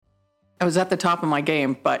I was at the top of my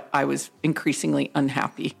game, but I was increasingly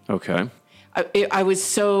unhappy. Okay. I was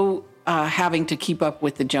so having to keep up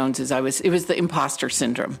with the Joneses. It was the imposter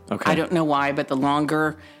syndrome. Okay. I don't know why, but the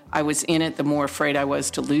longer I was in it, the more afraid I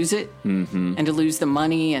was to lose it and to lose the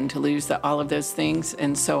money and to lose all of those things.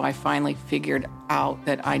 And so I finally figured out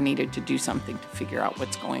that I needed to do something to figure out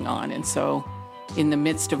what's going on. And so in the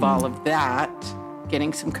midst of all of that,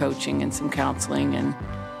 getting some coaching and some counseling and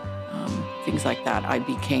things like that,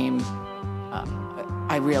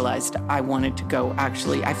 I realized I wanted to go,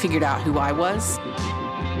 I figured out who I was.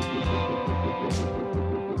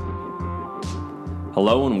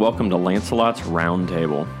 Hello and welcome to Lancelot's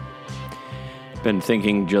Roundtable. Been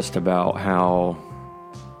thinking just about how,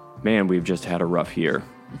 we've just had a rough year.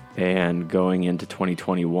 And going into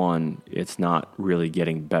 2021, it's not really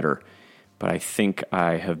getting better. But I think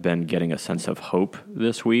I have been getting a sense of hope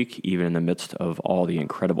this week, even in the midst of all the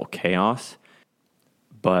incredible chaos.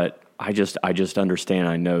 But I just understand,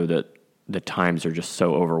 I know that the times are just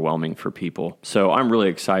so overwhelming for people. So I'm really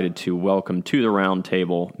excited to welcome to the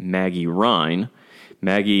roundtable Maggie Rhine.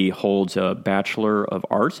 Maggie holds a Bachelor of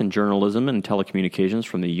Arts in Journalism and Telecommunications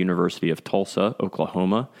from the University of Tulsa,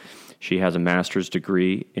 Oklahoma. She has a master's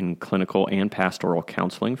degree in clinical and pastoral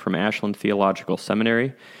counseling from Ashland Theological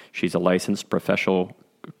Seminary. She's a licensed professional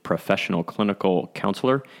clinical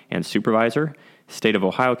counselor and supervisor, State of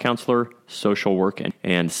Ohio counselor, social work,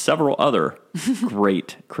 and several other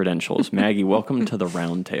great credentials. Maggie, welcome to the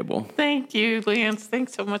roundtable. Thank you, Lance.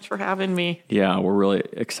 Thanks so much for having me. Yeah, we're really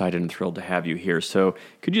excited and thrilled to have you here. So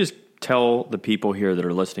could you just tell the people here that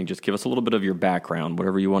are listening, just give us a little bit of your background,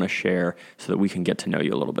 whatever you want to share, so that we can get to know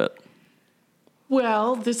you a little bit.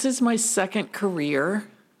 Well, this is my second career.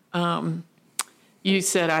 You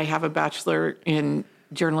said I have a bachelor in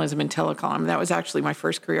journalism and telecom. That was actually my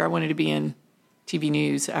first career. I wanted to be in TV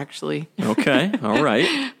news, actually. Okay, all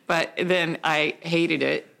right. But then I hated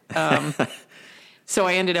it. So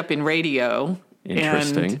I ended up in radio.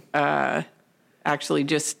 Interesting. And actually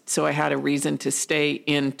just so I had a reason to stay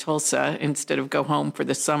in Tulsa instead of go home for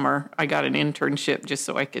the summer. I got an internship just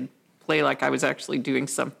so I could play like I was actually doing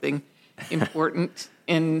something important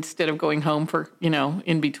instead of going home for,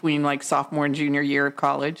 in between like sophomore and junior year of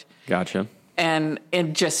college. Gotcha. And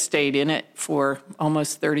just stayed in it for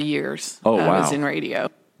almost 30 years. Oh, wow. I was in radio.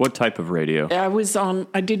 What type of radio?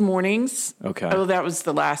 I did mornings. Okay. Oh, that was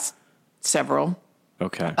the last several.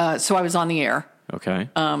 Okay. So I was on the air. Okay.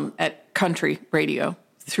 At country radio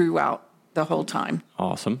throughout the whole time.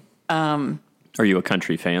 Awesome. Are you a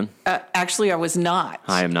country fan? Actually, I was not.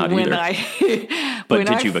 I am not either. But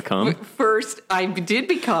did you become? First, I did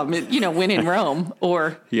become, when in Rome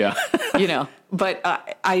or, yeah. But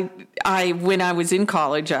I when I was in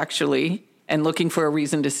college, actually, and looking for a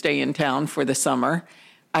reason to stay in town for the summer,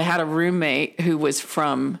 I had a roommate who was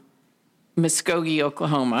from Muskogee,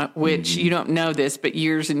 Oklahoma, which you don't know this, but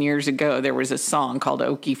years and years ago, there was a song called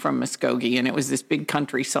Okie from Muskogee, and it was this big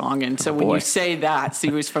country song. And so when you say that, she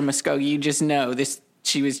was from Muskogee, you just know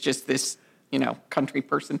she was just this, country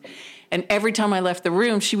person. And every time I left the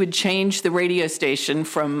room, she would change the radio station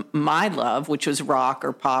from my love, which was rock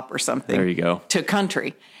or pop or something. There you go. To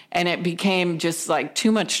country. And it became just like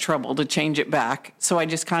too much trouble to change it back. So I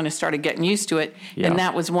just kind of started getting used to it. Yeah. And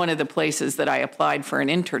that was one of the places that I applied for an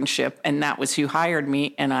internship. And that was who hired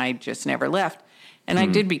me. And I just never left. And I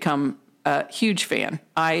did become a huge fan.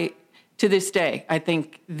 To this day, I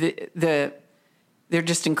think they're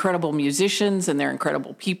just incredible musicians and they're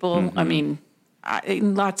incredible people. Mm-hmm. I mean,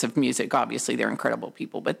 in lots of music, obviously, they're incredible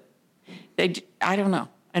people. But I don't know.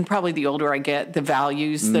 And probably the older I get, the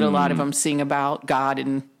values that a lot of them sing about, God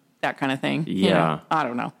and that kind of thing. Yeah. I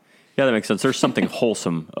don't know. Yeah, that makes sense. There's something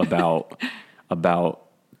wholesome about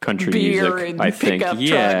country beer music, and I think. Pickup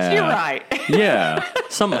Yeah. trucks. You're right. Yeah.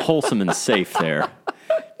 Something wholesome and safe there.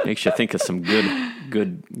 Makes you think of some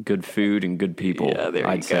good food and good people. Yeah, there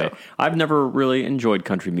I'd you say. go. I've never really enjoyed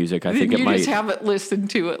country music. I think you just haven't listened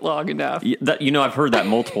to it long enough. I've heard that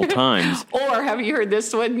multiple times. Or have you heard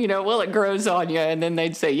this one? It grows on you, and then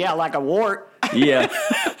they'd say, yeah, like a wart. Yeah.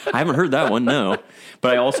 I haven't heard that one, no.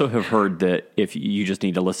 But I also have heard that if you just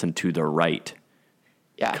need to listen to the right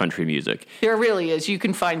country music. There really is. You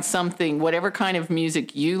can find something, whatever kind of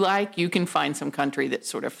music you like, you can find some country that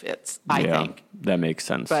sort of fits, I think. That makes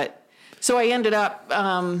sense. But so I ended up,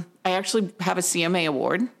 I actually have a CMA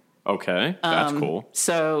award. Okay, that's cool.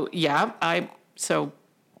 So, I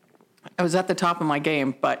was at the top of my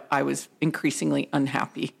game, but I was increasingly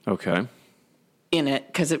unhappy. Okay. In it,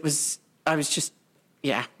 because I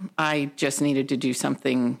just needed to do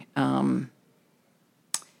something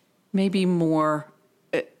maybe more.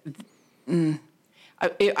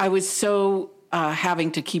 I was so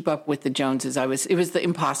having to keep up with the Joneses. It was the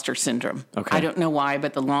imposter syndrome. Okay. I don't know why,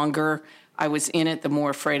 but the longer I was in it, the more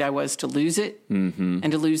afraid I was to lose it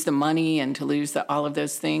and to lose the money and to lose all of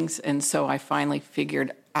those things. And so I finally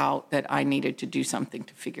figured out that I needed to do something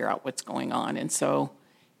to figure out what's going on. And so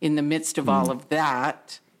in the midst of all of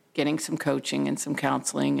that, getting some coaching and some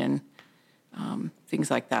counseling and things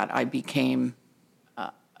like that,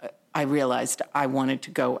 I realized I wanted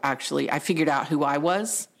to go I figured out who I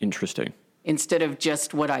was. Interesting. Instead of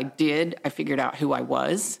just what I did, I figured out who I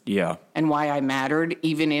was. Yeah. And why I mattered,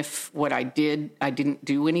 even if what I did, I didn't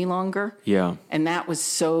do any longer. Yeah. And that was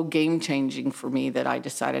so game-changing for me that I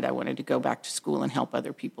decided I wanted to go back to school and help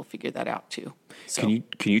other people figure that out too. So.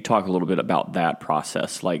 Can you talk a little bit about that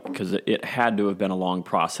process? Like, because it had to have been a long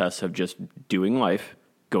process of just doing life,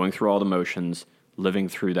 going through all the motions, living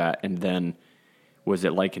through that, and then was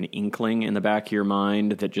it like an inkling in the back of your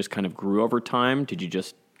mind that just kind of grew over time?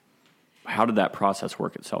 How did that process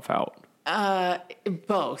work itself out?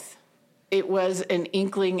 Both. It was an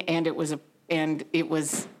inkling and it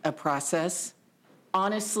was a process.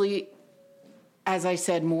 Honestly, as I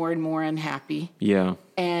said, more and more unhappy. Yeah.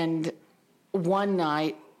 And one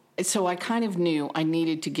night, so I kind of knew I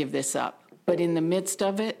needed to give this up. But in the midst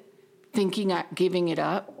of it, thinking giving it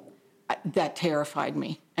up, that terrified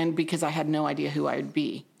me. And because I had no idea who I would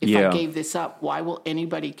be. If I gave this up, why will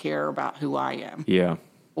anybody care about who I am? Yeah.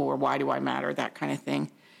 Or why do I matter, that kind of thing.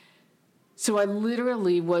 So I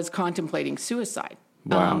literally was contemplating suicide.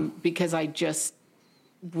 Wow. Because I just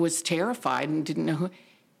was terrified and didn't know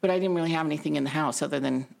but I didn't really have anything in the house other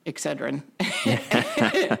than Excedrin.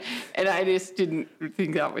 And I just didn't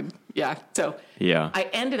think that would, So I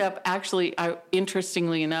ended up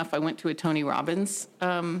interestingly enough, I went to a Tony Robbins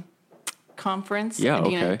conference. Yeah,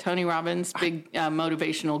 okay. You know, Tony Robbins, big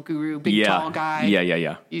motivational guru, big tall guy.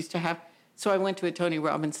 Yeah. Used to have. So I went to a Tony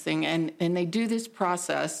Robbins thing, and they do this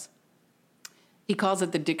process. He calls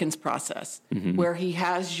it the Dickens process, where he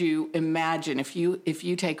has you imagine if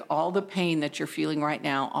you take all the pain that you're feeling right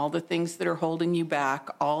now, all the things that are holding you back,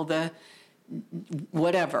 all the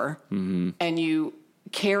whatever, and you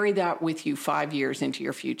carry that with you 5 years into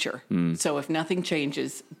your future. So if nothing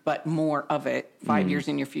changes but more of it, 5 years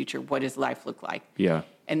in your future, what does life look like? Yeah.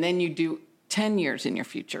 And then you do 10 years in your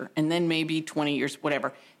future, and then maybe 20 years,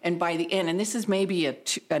 whatever. And by the end, and this is maybe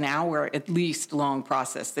an hour at least long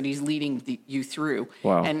process that he's leading you through.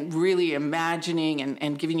 Wow. And really imagining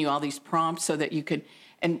and giving you all these prompts so that you could,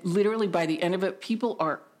 and literally by the end of it, people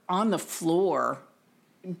are on the floor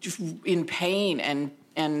just in pain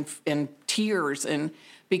and tears, and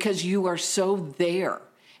because you are so there.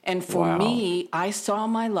 And for me, I saw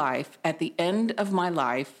my life at the end of my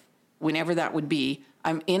life, whenever that would be,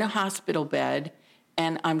 I'm in a hospital bed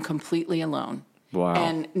and I'm completely alone. Wow.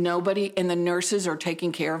 And nobody, and the nurses are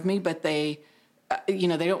taking care of me, but they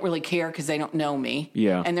don't really care because they don't know me.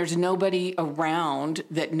 Yeah. And there's nobody around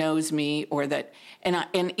that knows me or that, and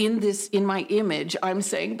in my image, I'm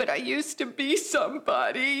saying, but I used to be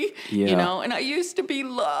somebody, and I used to be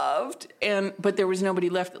loved, but there was nobody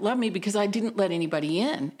left that loved me because I didn't let anybody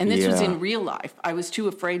in. And this was in real life. I was too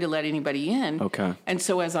afraid to let anybody in. Okay. And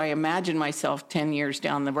so as I imagine myself 10 years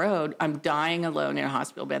down the road, I'm dying alone in a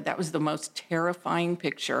hospital bed. That was the most terrifying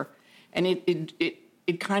picture. And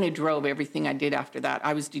it kind of drove everything I did after that.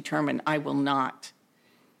 I was determined I will not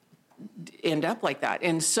end up like that.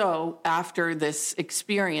 And so after this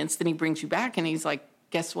experience, then he brings you back and he's like,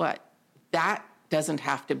 guess what? That doesn't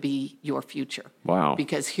have to be your future. Wow.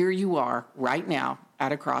 Because here you are right now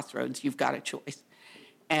at a crossroads. You've got a choice.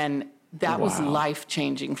 And that was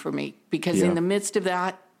life-changing for me because in the midst of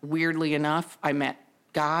that, weirdly enough, I met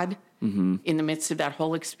God in the midst of that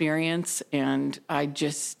whole experience. And I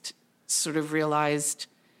just sort of realized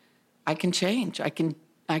I can change. I can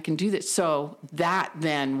do this. So that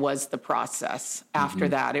then was the process. After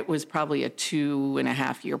that, it was probably a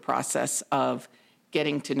 2.5 year process of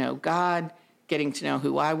getting to know God, getting to know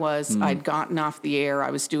who I was. I'd gotten off the air.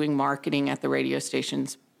 I was doing marketing at the radio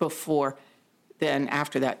stations before. Then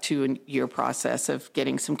after that 2 year process of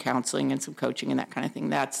getting some counseling and some coaching and that kind of thing,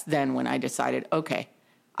 that's then when I decided, okay,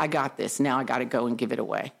 I got this. Now I got to go and give it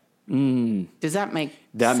away. Does that make sense?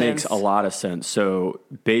 That makes a lot of sense. So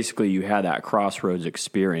basically you had that crossroads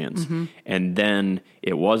experience and then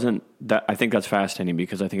it wasn't that. I think that's fascinating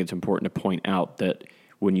because I think it's important to point out that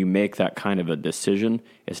when you make that kind of a decision,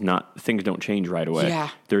 it's not, things don't change right away. Yeah.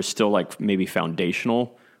 There's still like maybe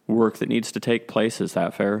foundational work that needs to take place. Is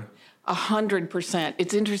that fair? 100%.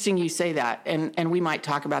 It's interesting you say that. And we might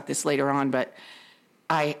talk about this later on, but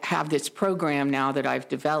I have this program now that I've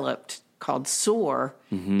developed called SOAR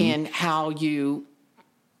in how you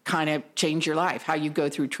kind of change your life, how you go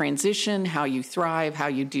through transition, how you thrive, how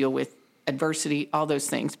you deal with adversity, all those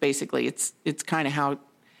things. Basically, it's kind of how,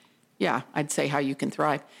 I'd say how you can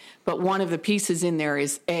thrive. But one of the pieces in there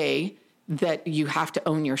is that you have to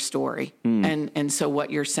own your story. And so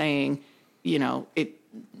what you're saying, you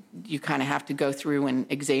kind of have to go through and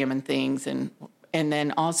examine things. And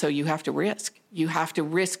then also you have to risk. You have to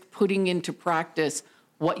risk putting into practice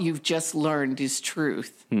what you've just learned is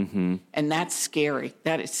truth. Mm-hmm. And that's scary.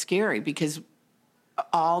 That is scary because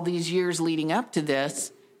all these years leading up to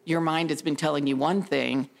this, your mind has been telling you one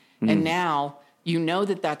thing, and now you know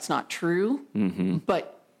that that's not true,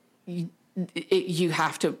 but you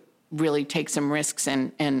have to really take some risks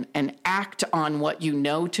and act on what you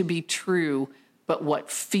know to be true, but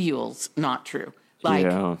what feels not true.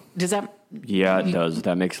 Does that? Yeah, it does.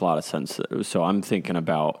 That makes a lot of sense. So I'm thinking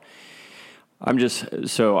about, I'm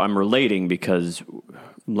relating because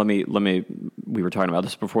we were talking about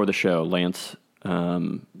this before the show. Lance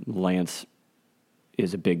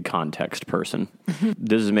is a big context person.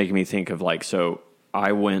 This is making me think of so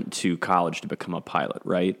I went to college to become a pilot,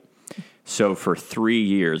 right? So for 3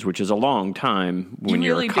 years, which is a long time when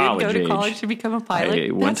you're college age. You really did go to college to become a pilot?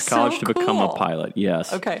 I went to college to become a pilot,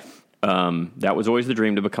 yes. Okay. That was always the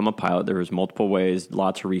dream, to become a pilot. There was multiple ways,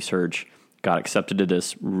 lots of research. Got accepted to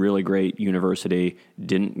this really great university.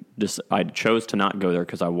 I chose to not go there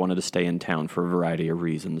because I wanted to stay in town for a variety of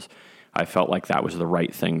reasons. I felt like that was the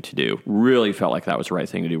right thing to do. Really felt like that was the right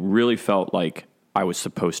thing to do. Really felt like I was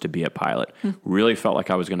supposed to be a pilot. Really felt like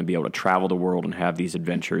I was going to be able to travel the world and have these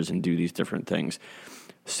adventures and do these different things.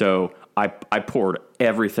 So I poured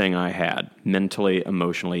everything I had, mentally,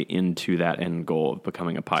 emotionally, into that end goal of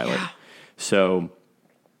becoming a pilot. Yeah. So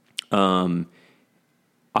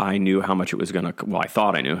I knew how much it was going to, I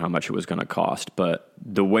thought I knew how much it was going to cost. But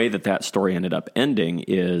the way that story ended up ending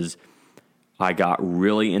is I got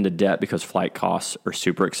really into debt because flight costs are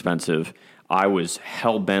super expensive. I was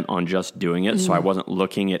hell-bent on just doing it, so I wasn't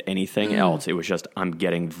looking at anything else. It was just, I'm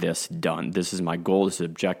getting this done. This is my goal. This is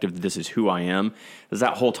objective. This is who I am. Because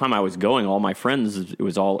that whole time I was going, all my friends, it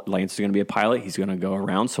was all, Lance is going to be a pilot. He's going to go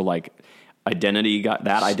around. So identity got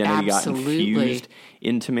infused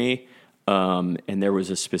into me. And there was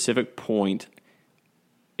a specific point,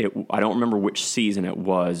 I don't remember which season it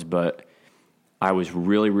was, but I was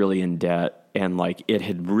really, really in debt. And it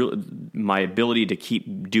had really, my ability to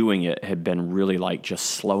keep doing it had been really just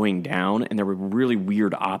slowing down. And there were really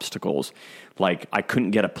weird obstacles. I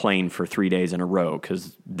couldn't get a plane for 3 days in a row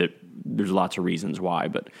because there's lots of reasons why.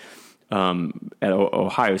 But at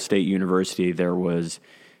Ohio State University, there was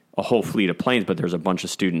a whole fleet of planes, but there's a bunch of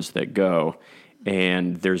students that go.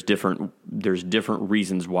 And there's different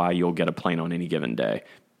reasons why you'll get a plane on any given day.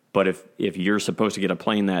 But if you're supposed to get a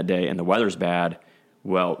plane that day and the weather's bad,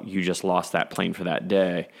 well, you just lost that plane for that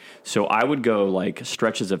day. So I would go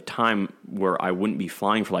stretches of time where I wouldn't be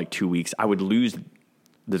flying for 2 weeks. I would lose. This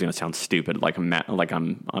is going to sound stupid,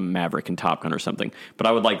 I'm Maverick in Top Gun or something. But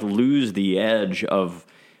I would lose the edge of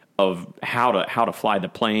how to fly the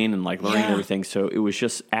plane and learning everything. So it was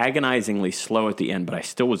just agonizingly slow at the end. But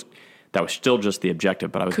that was still just the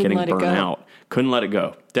objective. But I was getting burnt out. Couldn't let it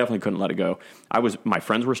go. Definitely couldn't let it go. My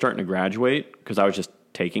friends were starting to graduate because I was just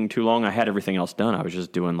taking too long. I had everything else done. I was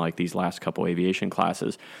just doing these last couple aviation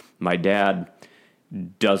classes. My dad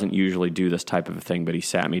doesn't usually do this type of a thing, but he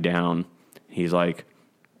sat me down. He's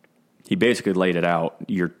he basically laid it out.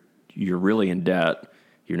 You're really in debt.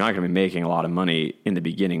 You're not going to be making a lot of money in the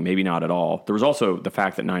beginning, maybe not at all. There was also the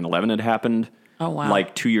fact that 9/11 had happened. Oh, wow.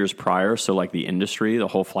 2 years prior. So the industry, the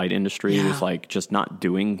whole flight industry was just not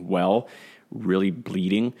doing well, really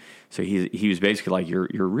bleeding. So he was basically you're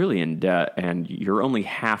really in debt and you're only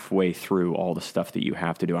halfway through all the stuff that you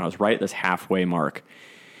have to do. And I was right at this halfway mark.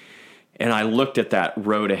 And I looked at that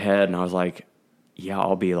road ahead and I was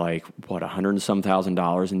I'll be $100 and some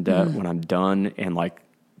 $1,000 in debt when I'm done. And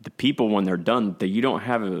the people when they're done, you don't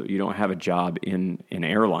have a job in an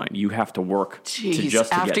airline. You have to work to get there.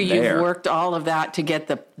 After you've worked all of that to get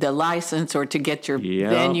the license or to get your,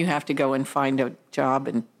 then you have to go and find a job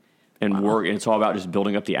and work. And it's all about just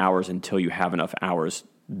building up the hours until you have enough hours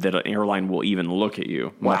that an airline will even look at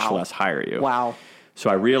you, much less hire you. Wow. So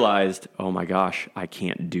I realized, oh my gosh, I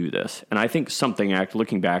can't do this. And I think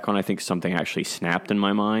looking back on, I think something actually snapped in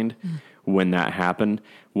my mind when that happened.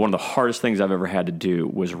 One of the hardest things I've ever had to do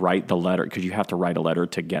was write the letter, because you have to write a letter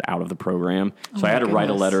to get out of the program. So I had to write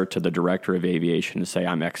a letter to the director of aviation to say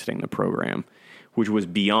I'm exiting the program, which was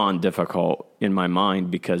beyond difficult in my mind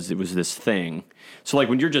because it was this thing. So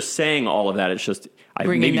when you're just saying all of that, it's just,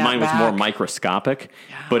 maybe mine was more microscopic,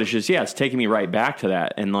 but it's just, it's taking me right back to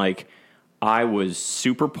that. And I was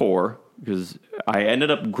super poor, because I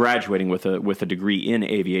ended up graduating with a degree in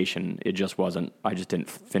aviation. It just wasn't. I just didn't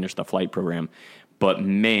finish the flight program. But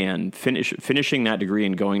man, finishing that degree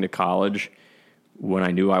and going to college when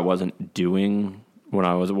I knew I wasn't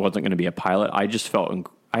wasn't going to be a pilot, I just felt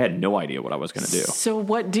I had no idea what I was going to do. So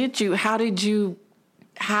how did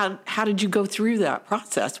you go through that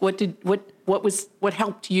process? What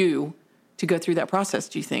helped you to go through that process,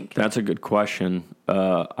 do you think? That's a good question.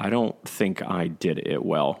 I don't think I did it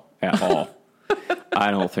well at all.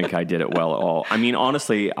 I don't think I did it well at all. I mean,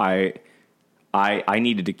 honestly, I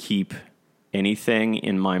needed to keep anything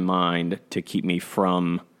in my mind to keep me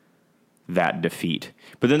from that defeat.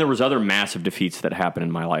 But then there was other massive defeats that happened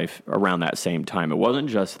in my life around that same time. It wasn't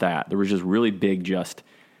just that. There was just really big,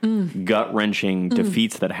 gut-wrenching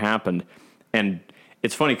defeats that happened. And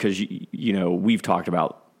it's funny because, we've talked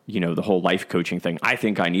about, the whole life coaching thing. I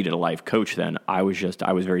think I needed a life coach then. I was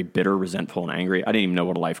very bitter, resentful, and angry. I didn't even know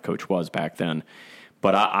what a life coach was back then.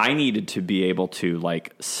 But I needed to be able to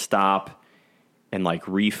stop and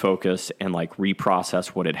refocus and reprocess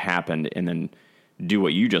what had happened and then do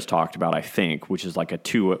what you just talked about, I think, which is a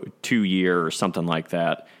 2-year or something like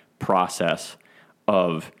that process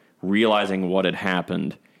of realizing what had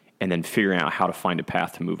happened and then figuring out how to find a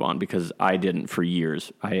path to move on, because I didn't for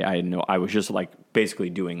years. I was just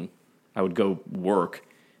basically I would go work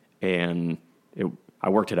and I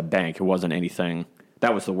worked at a bank. It wasn't anything.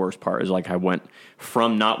 That was the worst part, is I went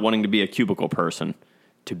from not wanting to be a cubicle person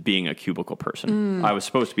to being a cubicle person. I was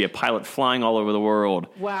supposed to be a pilot flying all over the world.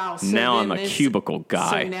 Wow. So now I'm a cubicle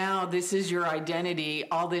guy. So now this is your identity.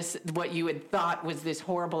 All this, what you had thought was this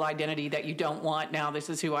horrible identity that you don't want. Now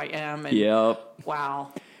this is who I am. And yep.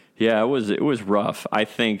 Wow. Yeah, it was rough. I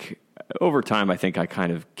think over time, I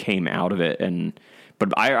kind of came out of it.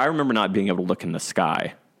 But I remember not being able to look in the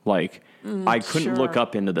sky. I couldn't look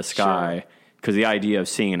up into the sky because the idea of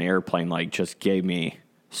seeing an airplane just gave me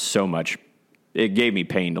so much. It gave me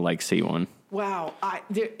pain to see one. Wow,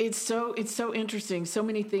 it's so interesting. So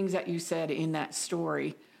many things that you said in that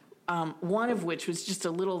story. One of which was just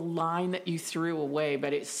a little line that you threw away,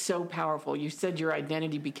 but it's so powerful. You said your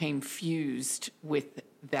identity became fused with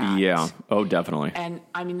that. Yeah. Oh, definitely. And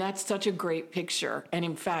I mean, that's such a great picture. And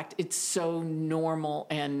in fact, it's so normal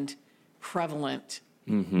and prevalent,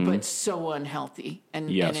 but so unhealthy. And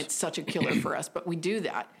it's such a killer for us. But we do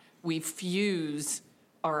that. We fuse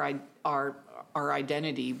our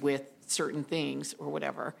identity with certain things or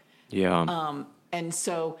whatever. Yeah. And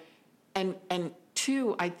so, and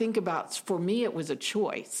two, I think about, for me, it was a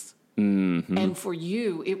choice. And for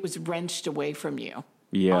you, it was wrenched away from you.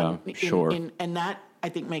 Yeah, sure. And that, I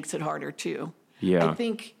think, makes it harder too. Yeah.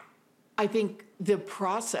 I think the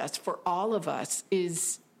process for all of us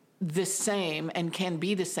is the same and can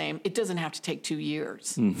be the same. It doesn't have to take 2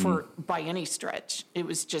 years by any stretch. It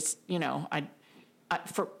was just, I'm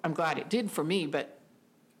glad it did for me,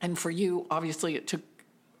 and for you, obviously, it took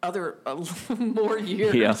more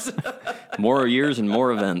years. Yes, more years and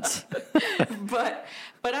more events.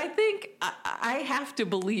 But I think I have to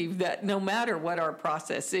believe that no matter what our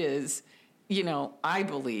process is, I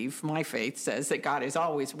believe, my faith says that God is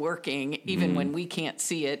always working, even when we can't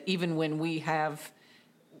see it, even when we have,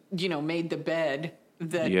 made the bed,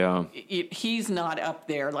 that he's not up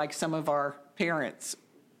there like some of our parents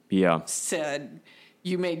said,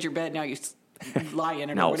 you made your bed, now you lie in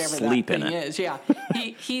it or whatever that thing is. Yeah,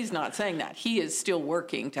 he's not saying that. He is still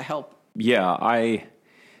working to help. Yeah,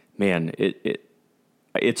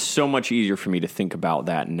 it's so much easier for me to think about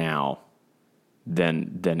that now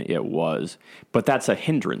than it was. But that's a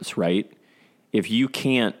hindrance, right? If you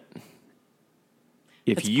can't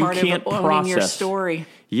process your story.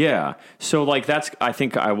 Yeah. So I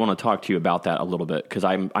think I want to talk to you about that a little bit, because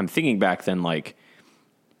I'm thinking back then,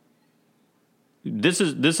 this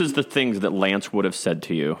is the things that Lance would have said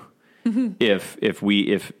to you. If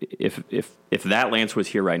that Lance was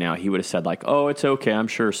here right now, he would have said oh, it's okay, I'm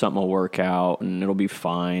sure something will work out and it'll be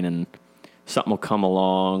fine and something will come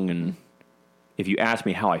along. And if you asked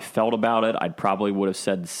me how I felt about it, I probably would have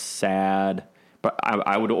said sad, but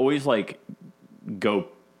I would always go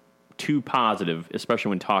too positive, especially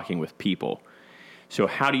when talking with people. So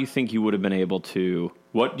how do you think you would have been able to,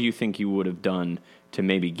 what do you think you would have done to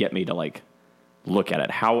maybe get me to look at it?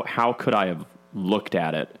 How could I have looked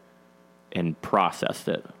at it and processed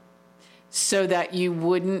it? So that you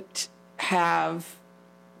wouldn't have,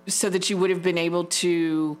 so that you would have been able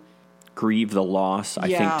to grieve the loss, I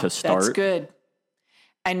think, to start. That's good.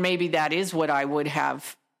 And maybe that is what I would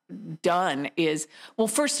have done is, well,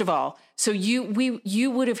 first of all, so you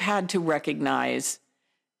would have had to recognize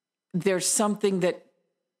there's something that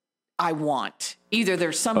I want. Either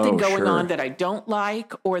there's something going sure. on that I don't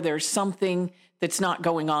like, or there's something that's not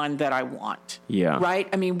going on that I want. Yeah. Right?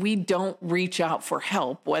 I mean, we don't reach out for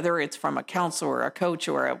help, whether it's from a counselor or a coach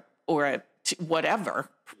or a whatever,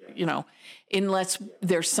 unless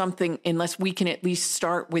there's something, unless we can at least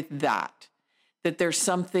start with that there's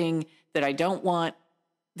something that I don't want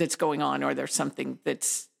that's going on, or there's something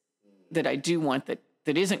that I do want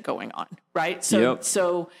that isn't going on. Right.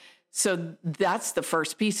 So that's the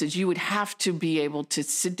first piece, is you would have to be able to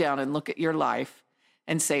sit down and look at your life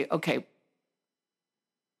and say, okay,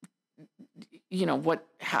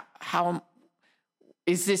 how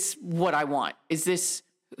is this what I want? Is this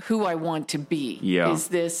who I want to be? Yeah. Is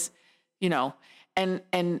this, and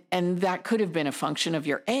that could have been a function of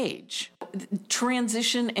your age.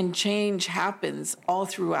 Transition and change happens all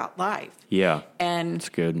throughout life. Yeah. And it's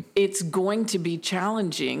good. It's going to be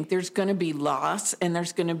challenging. There's going to be loss and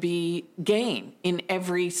there's going to be gain in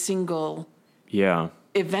every single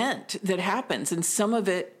event that happens. And some of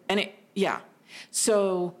it,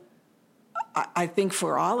 So I think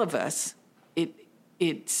for all of us,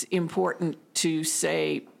 it's important to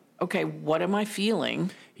say, okay, what am I feeling?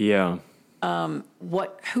 Yeah.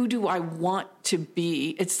 Who do I want to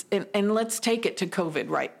be? And let's take it to COVID,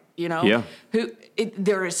 right? Yeah.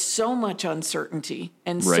 There is so much uncertainty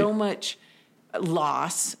and so much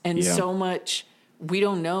loss and so much, we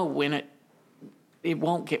don't know when it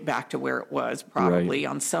won't get back to where it was, probably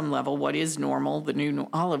on some level. What is normal, the new,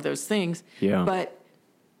 all of those things. Yeah. But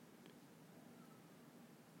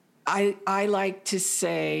I like to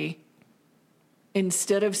say,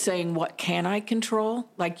 instead of saying, what can I control?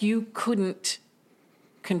 Like, you couldn't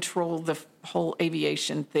control the whole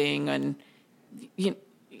aviation thing and,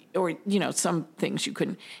 some things you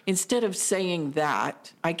couldn't. Instead of saying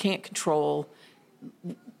that, I can't control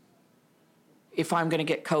if I'm going to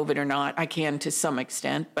get COVID or not. I can to some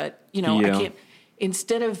extent, but, I can't.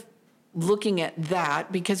 Instead of looking at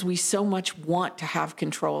that, because we so much want to have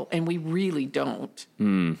control, and we really don't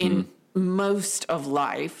in most of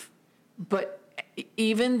life, but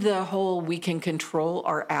even the whole, we can control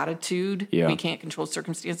our attitude, we can't control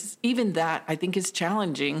circumstances, even that I think is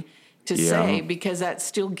challenging to say, because that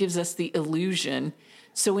still gives us the illusion.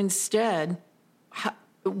 So instead,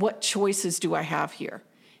 what choices do I have here?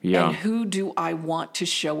 And who do I want to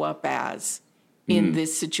show up as in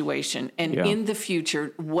this situation? And in the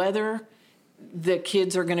future, whether the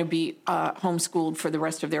kids are going to be homeschooled for the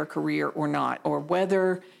rest of their career or not, or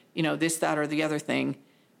whether, this, that, or the other thing,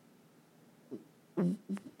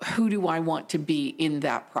 who do I want to be in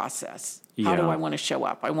that process? How do I want to show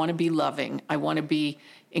up? I want to be loving. I want to be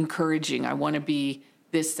encouraging. I want to be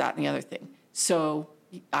this, that, and the other thing. So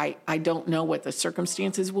I don't know what the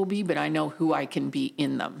circumstances will be, but I know who I can be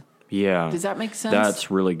in them. Yeah. Does that make sense?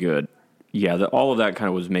 That's really good. Yeah, all of that kind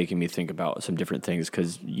of was making me think about some different things,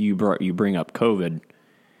 because you bring up COVID,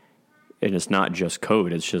 and it's not just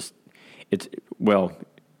COVID.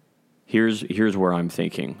 Here's where I'm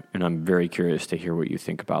thinking, and I'm very curious to hear what you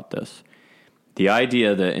think about this. The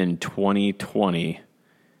idea that in 2020,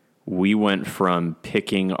 we went from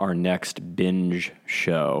picking our next binge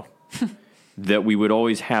show that we would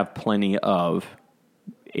always have plenty of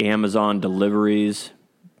Amazon deliveries.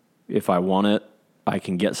 If I want it, I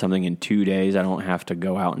can get something in 2 days. I don't have to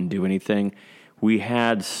go out and do anything. We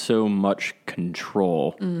had so much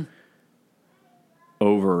control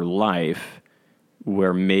over life,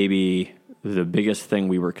 where maybe the biggest thing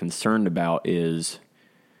we were concerned about is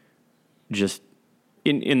just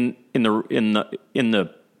in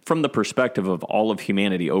the from the perspective of all of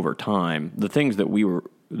humanity over time, the things that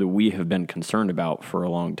we have been concerned about for a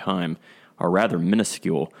long time are rather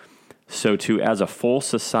minuscule. So to, as a full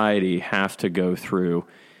society, have to go through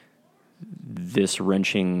this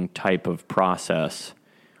wrenching type of process,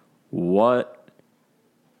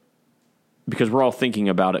 because we're all thinking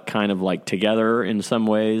about it kind of like together in some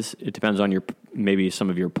ways. It depends on maybe some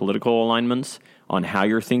of your political alignments on how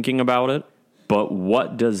you're thinking about it. But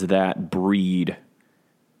what does that breed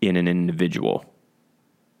in an individual?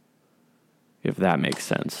 If that makes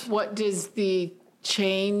sense. What does the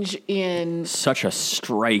change in... Such a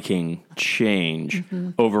striking change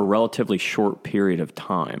over a relatively short period of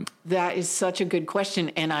time. That is such a good question,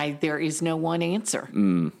 and there is no one answer,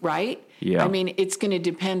 right? Yeah. I mean, it's going to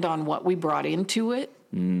depend on what we brought into it,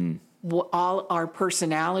 all our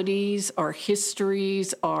personalities, our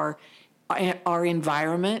histories, our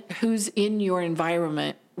environment. Who's in your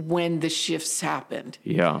environment when the shifts happened?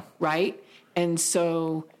 Yeah. Right? And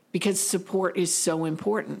so... because support is so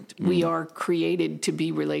important. We are created to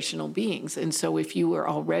be relational beings. And so if you were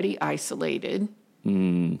already isolated,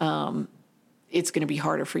 it's going to be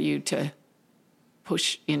harder for you to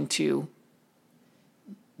push into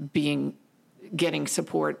getting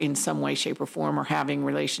support in some way, shape, or form, or having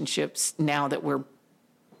relationships now that we're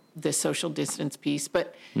the social distance piece.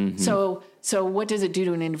 But so what does it do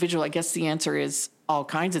to an individual? I guess the answer is all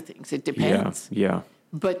kinds of things. It depends. Yeah.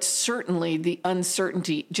 But certainly the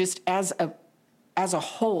uncertainty, just as a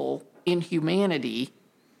whole in humanity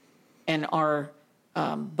and our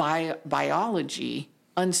biology,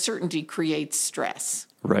 uncertainty creates stress.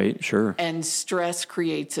 Right, sure. And stress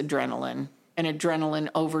creates adrenaline. And adrenaline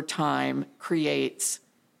over time creates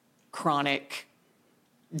chronic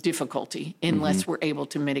difficulty unless we're able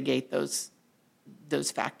to mitigate those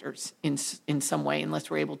factors in some way, unless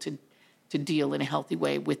we're able to deal in a healthy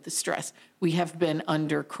way with the stress. We have been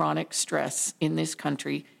under chronic stress in this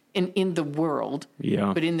country and in the world,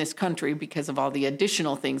 but in this country because of all the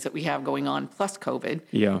additional things that we have going on, plus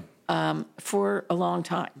COVID, for a long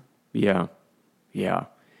time. Yeah.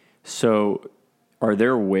 So are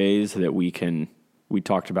there ways that we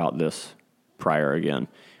talked about this prior again,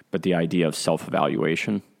 but the idea of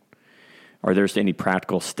self-evaluation, are there any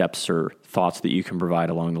practical steps or thoughts that you can provide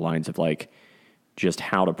along the lines of like just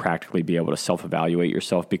how to practically be able to self-evaluate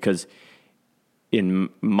yourself? Because in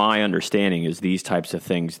my understanding is these types of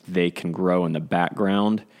things, they can grow in the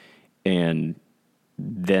background and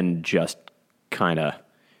then just kind of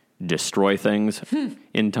destroy things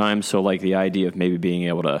in time. So like the idea of maybe being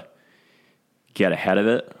able to get ahead of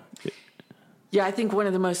it. Yeah, I think one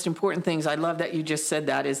of the most important things, I love that you just said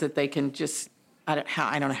that, is that they can just, I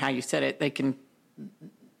don't know how you said it, they can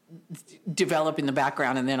develop in the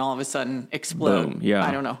background and then all of a sudden explode. Boom, yeah.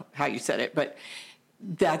 I don't know how you said it, but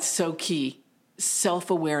that's so key.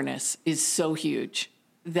 Self-awareness is so huge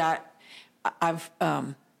that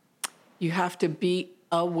you have to be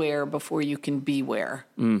aware before you can beware.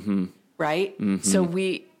 Right? So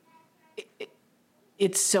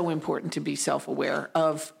it's so important to be self-aware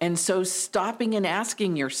of, and so stopping and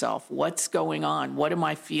asking yourself, what's going on? What am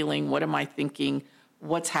I feeling? What am I thinking?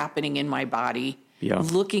 What's happening in my body?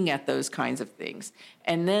 Looking at those kinds of things.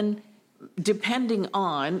 And then depending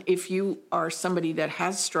on if you are somebody that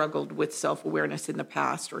has struggled with self-awareness in the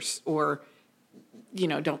past or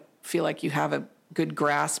don't feel like you have a good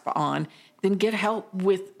grasp on, then get help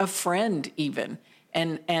with a friend even.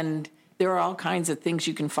 And there are all kinds of things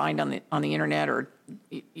you can find on the internet, or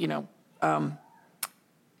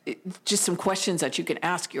just some questions that you can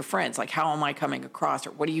ask your friends, like how am I coming across,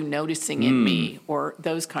 or what are you noticing in me, or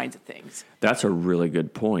those kinds of things. That's a really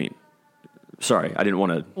good point. Sorry, I didn't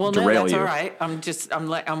want to derail that's you. All right.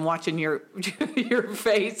 I'm watching your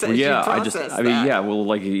face as you process that.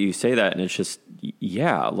 Like you say that, and it's just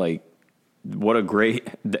like what a great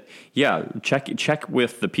check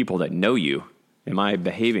with the people that know you. Am I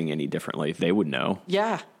behaving any differently? They would know.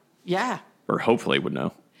 Yeah. Or hopefully would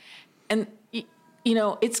know. And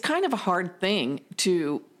it's kind of a hard thing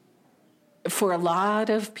for a lot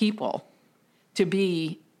of people to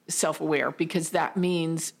be self-aware, because that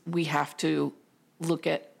means we have to look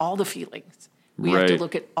at all the feelings. We have to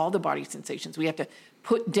look at all the body sensations. We have to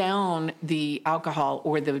put down the alcohol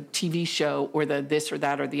or the TV show or the this or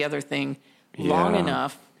that or the other thing long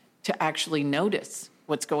enough to actually notice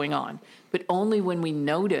what's going on. But only when we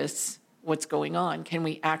notice what's going on can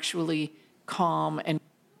we actually calm and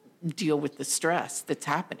deal with the stress that's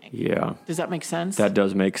happening. Yeah. Does that make sense? That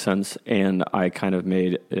does make sense. And I kind of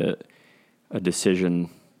made a decision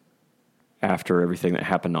after everything that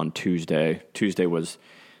happened on Tuesday. Tuesday was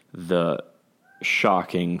the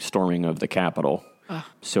shocking storming of the Capitol.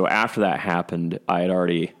 So after that happened, I had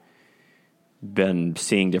already been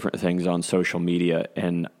seeing different things on social media.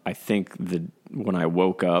 And I think when I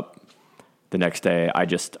woke up the next day,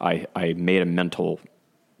 I made a mental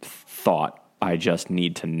thought. I just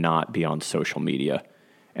need to not be on social media.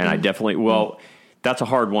 And I definitely, that's a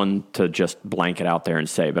hard one to just blanket out there and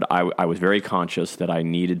say, but I was very conscious that I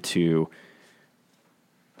needed to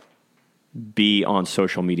be on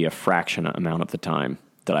social media a fraction amount of the time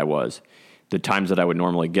that I was. The times that I would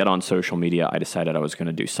normally get on social media, I decided I was going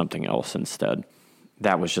to do something else instead.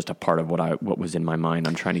 That was just a part of what was in my mind.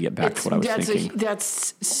 I'm trying to get back to what I was thinking.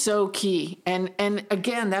 That's so key. And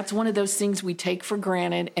again, that's one of those things we take for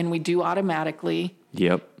granted and we do automatically.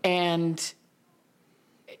 Yep. And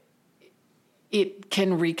it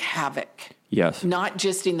can wreak havoc. Yes. Not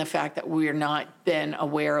just in the fact that we're not then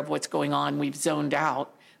aware of what's going on, we've zoned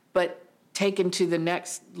out, but taken to the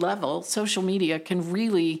next level, social media can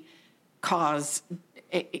really cause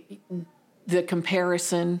the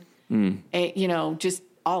comparison, just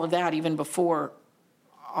all of that, even before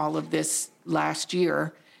all of this last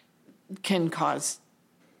year, can cause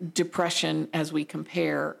depression as we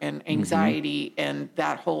compare, and anxiety, and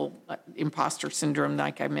that whole imposter syndrome,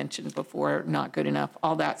 like I mentioned before, not good enough,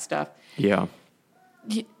 all that stuff. Yeah.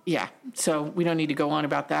 Yeah. So we don't need to go on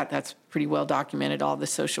about that. That's pretty well documented, all the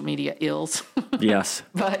social media ills. Yes.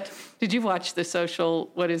 But did you watch The Social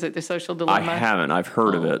Dilemma? I haven't. I've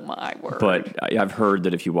heard of it. Oh, my word. But I've heard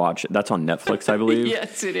that if you watch it, that's on Netflix, I believe.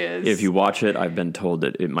 Yes, it is. If you watch it, I've been told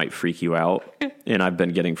that it might freak you out. And I've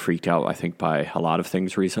been getting freaked out, I think, by a lot of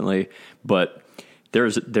things recently. But there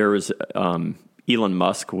was Elon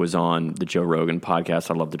Musk was on the Joe Rogan podcast.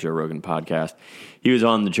 I love the Joe Rogan podcast. He was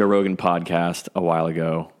on the Joe Rogan podcast a while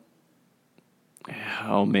ago.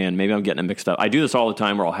 Oh, man, maybe I'm getting it mixed up. I do this all the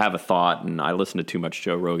time where I'll have a thought and I listen to too much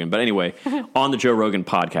Joe Rogan. But anyway, on the Joe Rogan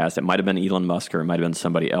podcast, it might have been Elon Musk or it might have been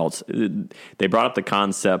somebody else. They brought up the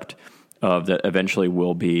concept of that eventually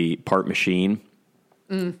will be part machine.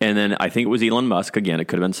 And then I think it was Elon Musk. Again, it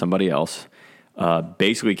could have been somebody else.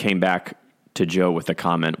 Basically came back to Joe with the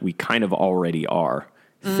comment, we kind of already are.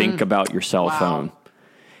 Think about your cell phone.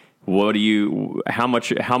 How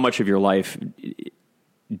much of your life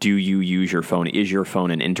do you use your phone? Is your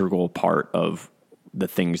phone an integral part of the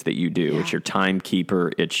things that you do? Yeah. It's your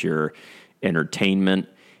timekeeper. It's your entertainment.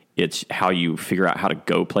 It's how you figure out how to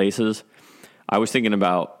go places. I was thinking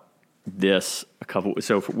about this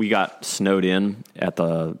so we got snowed in at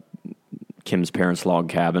Kim's parents' log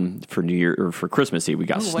cabin for New Year or for Christmas Eve. We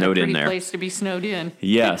got snowed in there. What a place to be snowed in.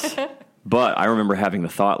 Yes. But I remember having the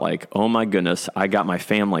thought like, oh my goodness, I got my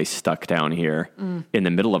family stuck down here in the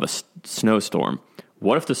middle of a snowstorm.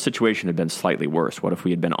 What if the situation had been slightly worse? What if we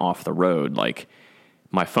had been off the road? Like,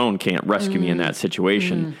 my phone can't rescue me in that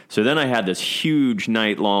situation. So then I had this huge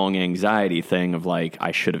night-long anxiety thing of like,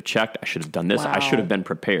 I should have checked, I should have done this, I should have been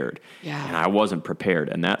prepared. Yeah. And I wasn't prepared,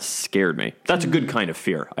 and that scared me. That's a good kind of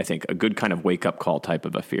fear, I think, a good kind of wake-up call type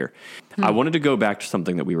of a fear. I wanted to go back to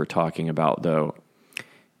something that we were talking about, though,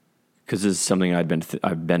 because this is something I've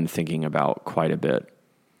been thinking about quite a bit.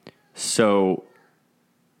 So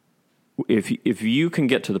if you can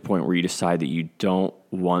get to the point where you decide that you don't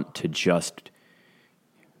want to just...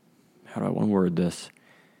 How do I want to word this?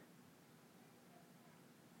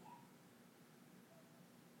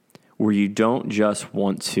 Where you don't just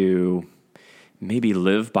want to maybe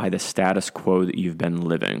live by the status quo that you've been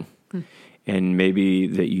living. And maybe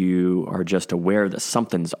that you are just aware that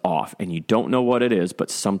something's off and you don't know what it is,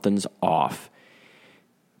 but something's off.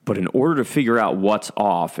 But in order to figure out what's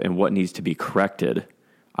off and what needs to be corrected,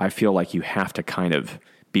 I feel like you have to kind of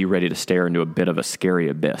be ready to stare into a bit of a scary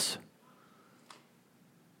abyss.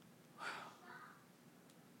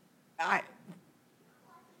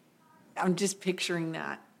 I'm just picturing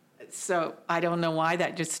that. So I don't know why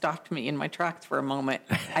that just stopped me in my tracks for a moment.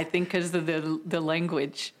 I think because of the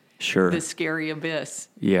language, sure, the scary abyss.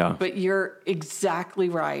 Yeah. But you're exactly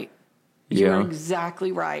right. You're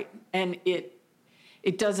exactly right. And it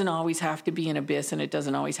doesn't always have to be an abyss, and it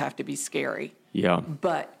doesn't always have to be scary. Yeah.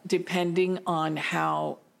 But depending on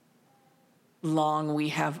how long we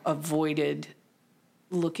have avoided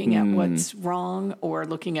looking at what's wrong or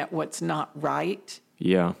looking at what's not right.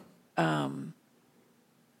 Yeah.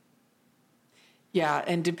 Yeah,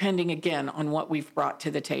 and depending again on what we've brought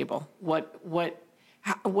to the table. What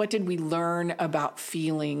did we learn about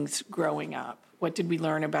feelings growing up? What did we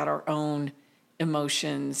learn about our own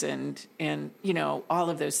emotions and all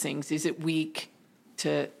of those things? Is it weak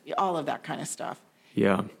to all of that kind of stuff?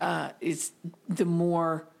 Yeah. Is the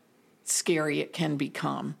more scary it can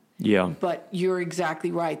become. Yeah. But you're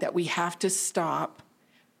exactly right that we have to stop.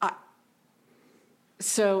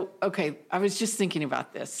 Okay, I was just thinking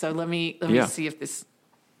about this. So let me see if this.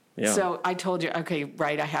 Yeah. So I told you, okay,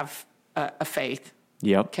 right, I have a faith.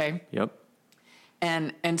 Yep. Okay. Yep.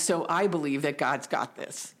 And so I believe that God's got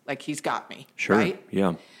this. Like, he's got me. Sure. Right?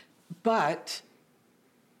 Yeah. But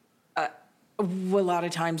a lot of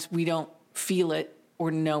times we don't feel it or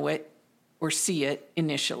know it or see it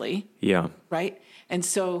initially. Yeah. Right? And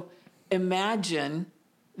so imagine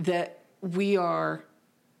that we are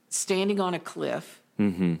standing on a cliff.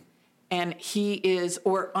 Mm-hmm. And he is,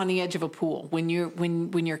 or on the edge of a pool, when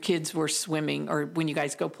your kids were swimming, or when you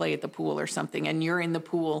guys go play at the pool or something, and you're in the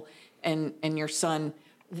pool, and your son,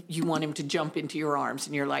 you want him to jump into your arms,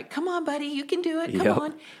 and you're like, "Come on, buddy, you can do it, come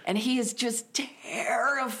on!" And he is just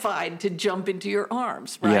terrified to jump into your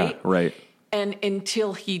arms, right? Yeah, right. And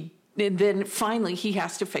then finally he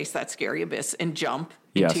has to face that scary abyss and jump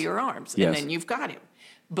into your arms, and then you've got him.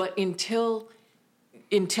 But until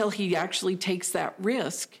he actually takes that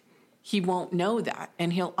risk, he won't know that,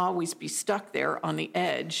 and he'll always be stuck there on the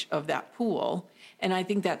edge of that pool. And I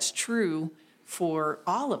think that's true for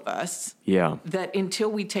all of us. Yeah. That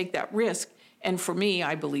until we take that risk, And for me,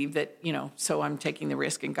 I believe that, so I'm taking the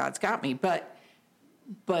risk and God's got me. But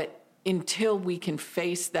until we can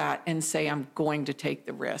face that and say, I'm going to take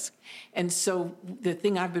the risk. And so the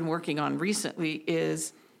thing I've been working on recently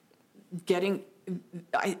is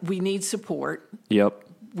we need support. Yep.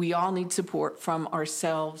 We all need support from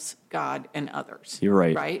ourselves, God, and others. You're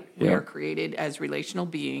right. Right? Yep. We are created as relational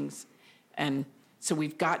beings. And so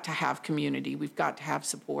we've got to have community. We've got to have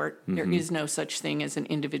support. Mm-hmm. There is no such thing as an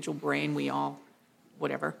individual brain. We all,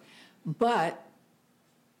 whatever. But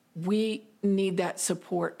we need that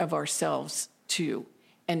support of ourselves too.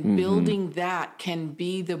 And building that can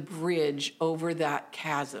be the bridge over that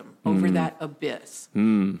chasm, over that abyss,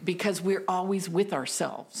 because we're always with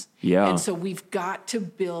ourselves. Yeah. And so we've got to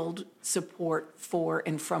build support for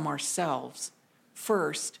and from ourselves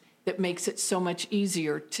first that makes it so much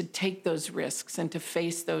easier to take those risks and to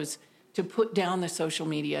face those, to put down the social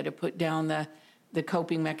media, to put down the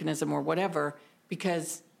coping mechanism or whatever,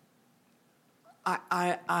 because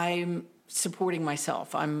I'm supporting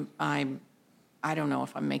myself. I don't know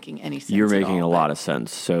if I'm making any sense. You're making a lot of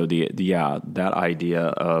sense. So that idea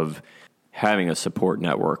of having a support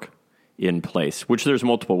network in place, which there's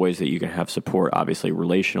multiple ways that you can have support. Obviously,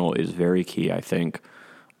 relational is very key, I think.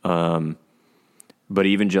 But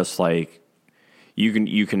even just like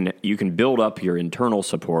you can build up your internal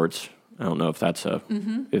supports. I don't know if that's a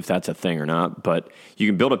thing or not, but you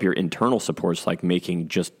can build up your internal supports, like making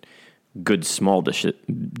just good small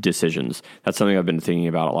decisions. That's something I've been thinking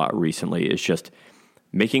about a lot recently, is just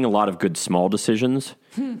making a lot of good small decisions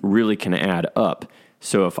really can add up.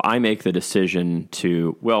 So if I make the decision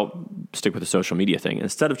to, stick with the social media thing,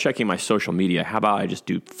 instead of checking my social media, how about I just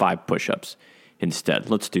do 5 push-ups instead?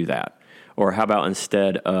 Let's do that. Or how about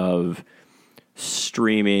instead of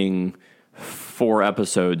streaming 4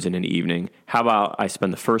 episodes in an evening, how about I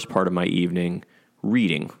spend the first part of my evening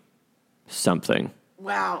reading something?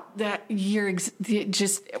 Wow, that you're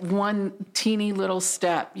just one teeny little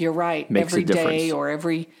step. You're right. Makes every a difference. Day or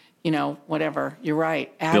every, whatever. You're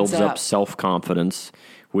right. Adds builds up self-confidence,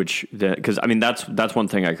 because that's one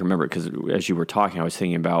thing I can remember, because as you were talking, I was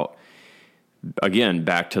thinking about, again,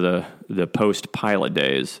 back to the post-pilot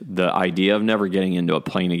days, the idea of never getting into a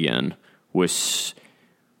plane again was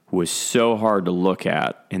so hard to look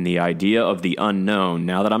at, and the idea of the unknown,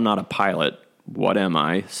 now that I'm not a pilot, what am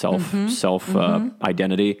I? Self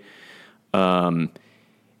identity. And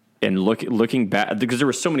looking back, because there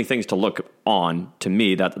were so many things to look on, to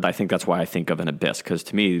me, that I think that's why I think of an abyss. Because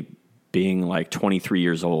to me, being like 23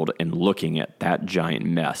 years old and looking at that giant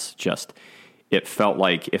mess, it felt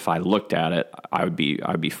like if I looked at it, I'd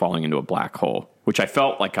be falling into a black hole, which I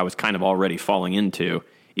felt like I was kind of already falling into,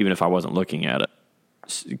 even if I wasn't looking at it.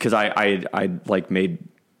 Because I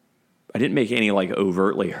didn't make any like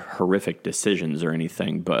overtly horrific decisions or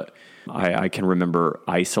anything, but I can remember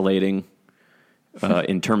isolating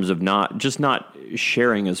in terms of not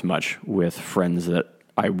sharing as much with friends that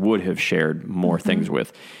I would have shared more things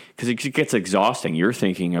with, because it gets exhausting. You're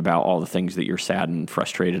thinking about all the things that you're sad and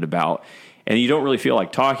frustrated about, and you don't really feel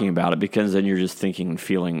like talking about it, because then you're just thinking and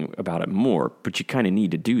feeling about it more, but you kind of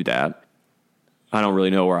need to do that. I don't really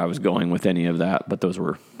know where I was going with any of that, but those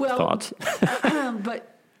were thoughts.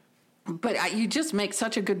 But you just make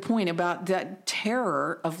such a good point about that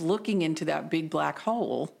terror of looking into that big black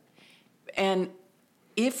hole. And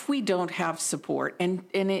if we don't have support,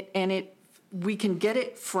 we can get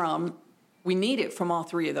it from, we need it from all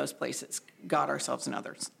 3 of those places, God, ourselves, and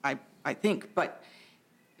others, I think. But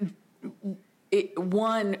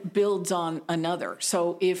one builds on another.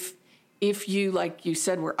 So if you, like you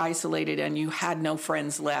said, were isolated and you had no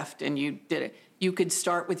friends left and you did it, you could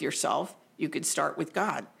start with yourself. You could start with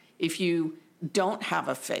God. If you don't have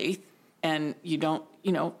a faith and you don't,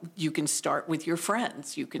 you can start with your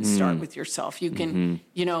friends. You can start with yourself. You can,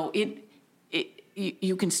 you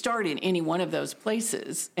can start in any one of those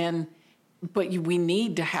places. But we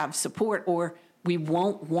need to have support, or we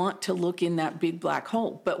won't want to look in that big black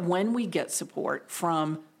hole. But when we get support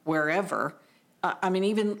from wherever,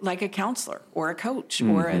 even like a counselor or a coach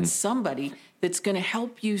or somebody that's going to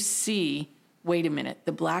help you see, wait a minute,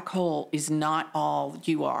 the black hole is not all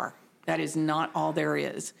you are. That is not all there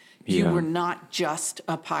is. You were not just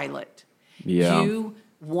a pilot. Yeah. You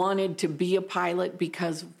wanted to be a pilot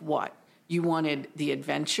because of what? You wanted the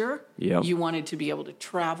adventure. Yep. You wanted to be able to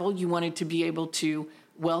travel. You wanted to be able to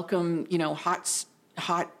welcome,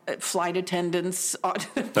 hot flight attendants.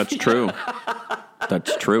 That's true.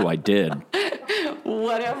 That's true. I did.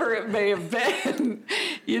 Whatever it may have been,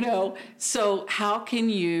 So how can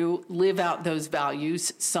you live out those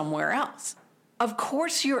values somewhere else? Of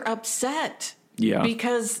course you're upset. Yeah.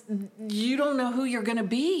 Because you don't know who you're going to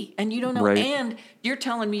be, and you don't know. Right. And you're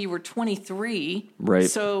telling me you were 23. Right.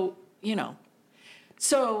 So,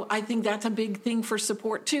 So I think that's a big thing for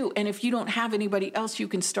support too. And if you don't have anybody else, you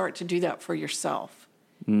can start to do that for yourself.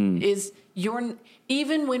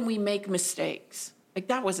 Even when we make mistakes, like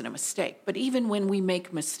that wasn't a mistake, but even when we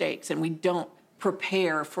make mistakes and we don't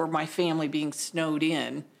prepare for my family being snowed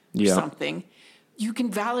in or something, you can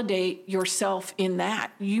validate yourself in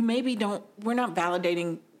that. You maybe we're not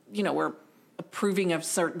validating, we're approving of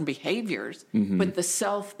certain behaviors, but the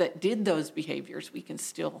self that did those behaviors, we can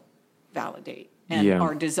still validate. And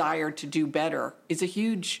our desire to do better is a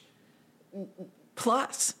huge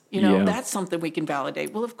plus. That's something we can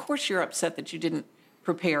validate. Well, of course you're upset that you didn't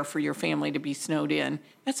prepare for your family to be snowed in.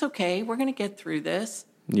 That's okay. We're going to get through this.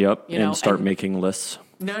 Yep. And start making lists.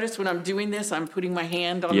 Notice when I'm doing this, I'm putting my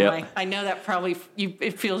hand on I know that probably,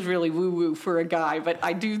 it feels really woo-woo for a guy, but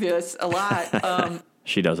I do this a lot.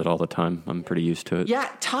 She does it all the time. I'm pretty used to it. Yeah,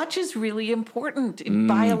 touch is really important.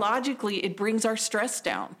 Biologically, it brings our stress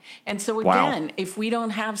down. And so again, if we don't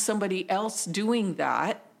have somebody else doing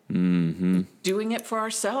that, doing it for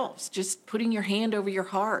ourselves, just putting your hand over your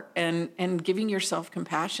heart and giving yourself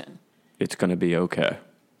compassion. It's going to be okay.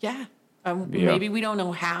 Yeah. Maybe we don't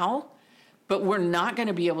know how, but we're not going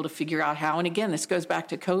to be able to figure out how. And again, this goes back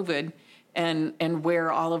to COVID and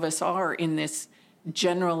where all of us are in this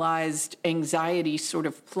generalized anxiety sort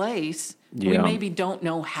of place. We maybe don't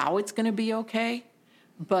know how it's going to be okay,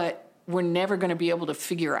 but we're never going to be able to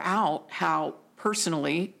figure out how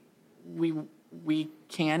personally we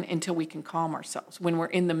can until we can calm ourselves. When we're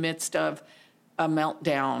in the midst of a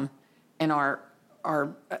meltdown and our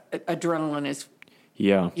adrenaline is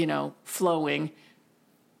flowing,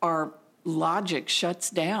 our logic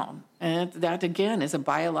shuts down. And that again is a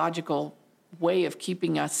biological way of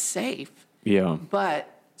keeping us safe. Yeah. But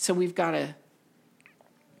so we've got to.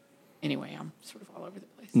 Anyway, I'm sort of all over the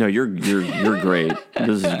place. No, you're great.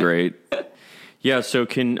 This is great. Yeah. So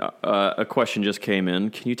a question just came in.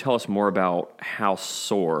 Can you tell us more about how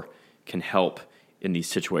SOAR can help in these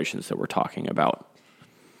situations that we're talking about?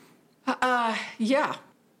 Yeah.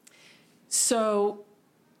 So,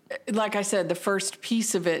 like I said, the first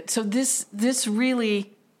piece of it. So this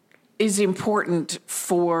really is important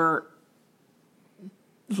for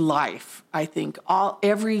life. I think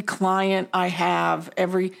every client I have,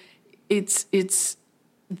 it's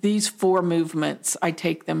these 4 movements I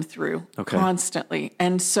take them through constantly.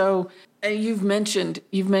 And so you've mentioned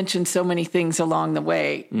so many things along the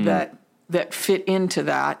way that fit into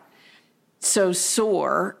that. So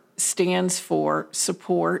SOAR stands for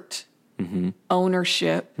support,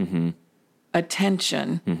 ownership,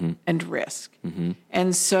 attention, and risk.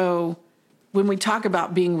 And so when we talk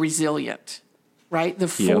about being resilient, right?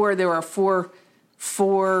 There are four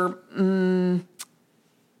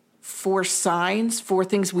signs, 4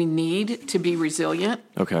 things we need to be resilient.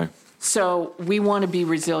 Okay. So we want to be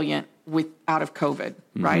resilient out of COVID,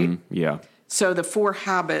 right? Yeah. So the 4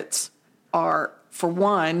 habits are, for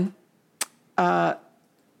one,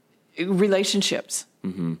 relationships,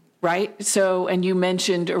 right? So, and you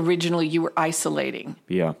mentioned originally you were isolating.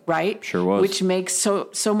 Yeah. Right? Sure was. Which makes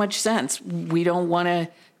so much sense. We don't want to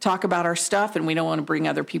talk about our stuff, and we don't want to bring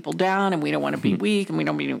other people down, and we don't want to be weak, and we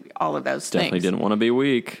don't want to be all of those things. Definitely didn't want to be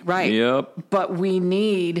weak. Right. Yep. But we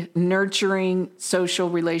need nurturing social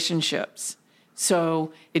relationships.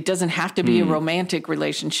 So it doesn't have to be a romantic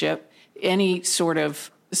relationship. Any sort of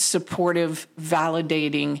supportive,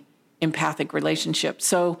 validating, empathic relationship.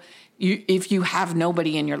 So if you have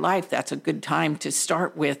nobody in your life, that's a good time to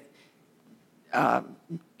start with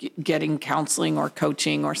getting counseling or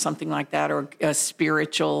coaching or something like that, or a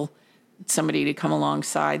spiritual, somebody to come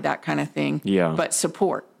alongside, that kind of thing. Yeah. But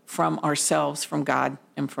support from ourselves, from God,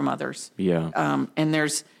 and from others. Yeah. And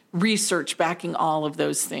there's research backing all of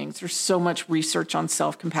those things. There's so much research on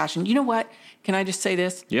self-compassion. You know what? Can I just say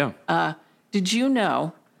this? Yeah. Did you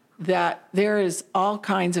know that there is all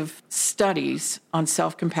kinds of studies on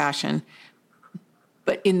self-compassion,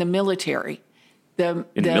 but in the military? The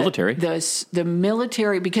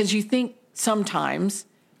military, because you think sometimes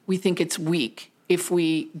we think it's weak if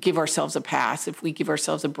we give ourselves a pass, if we give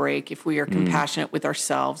ourselves a break, if we are compassionate with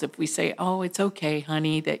ourselves, if we say, oh, it's okay,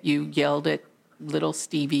 honey, that you yelled at little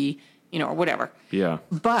Stevie, or whatever. Yeah.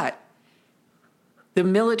 But the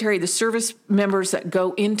military, the service members that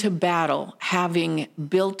go into battle having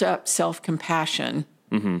built up self-compassion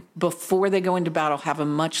before they go into battle have a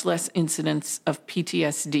much less incidence of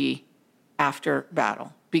PTSD after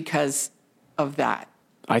battle because of that.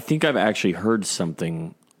 I think I've actually heard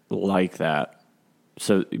something like that.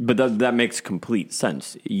 So, but that makes complete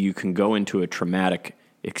sense. You can go into a traumatic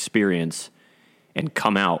experience and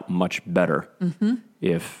come out much better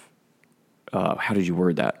if, how did you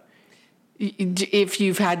word that? If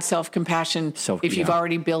you've had self-compassion, if you've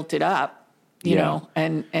already built it up, you know,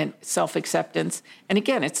 and self-acceptance. And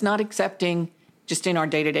again, it's not accepting just in our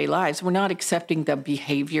day-to-day lives. We're not accepting the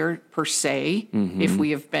behavior per se, if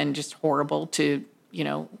we have been just horrible to, you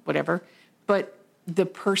know, whatever. But the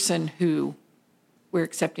person who we're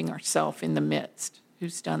accepting ourselves in the midst,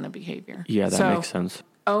 who's done the behavior. Yeah, that makes sense.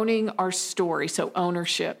 Owning our story. So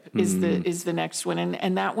ownership is the next one.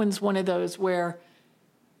 And that one's one of those where,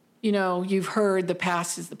 you know, you've heard the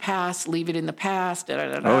past is the past, leave it in the past. Da,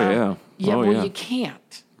 da, da, da. Oh, yeah. Yeah, oh, well, yeah. you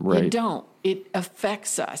can't. Right. You don't. It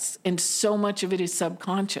affects us. And so much of it is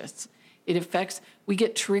subconscious. It affects, we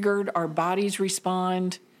get triggered, our bodies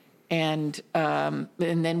respond, and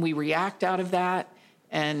then we react out of that.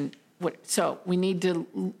 And so we need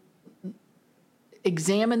to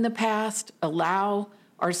examine the past, allow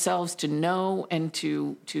ourselves to know and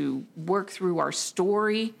to work through our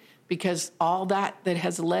story, because all that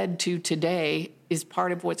has led to today is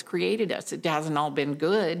part of what's created us. It hasn't all been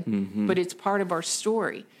good, but it's part of our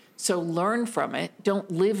story. So learn from it.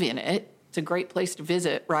 Don't live in it. It's a great place to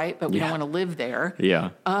visit, right? But we don't want to live there.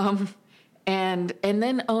 Yeah. And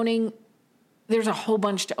then owning, there's a whole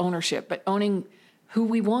bunch to ownership, but owning who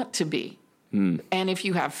we want to be. And if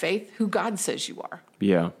you have faith, who God says you are.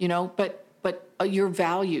 Yeah. You know, but your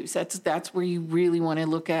values, that's where you really want to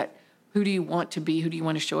look at who do you want to be, who do you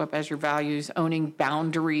want to show up as your values, owning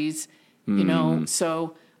boundaries, you know.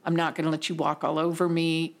 So I'm not going to let you walk all over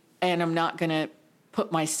me, and I'm not going to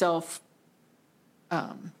put myself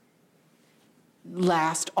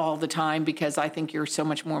last all the time because I think you're so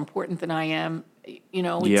much more important than I am. You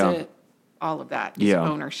know, it's all of that is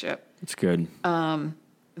ownership. It's good.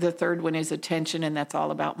 The third one is attention, and that's all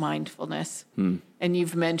about mindfulness. And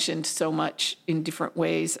you've mentioned so much in different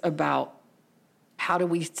ways about how do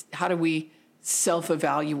we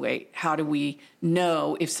self-evaluate? How do we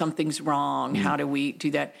know if something's wrong? How do we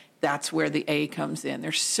do that? That's where the A comes in.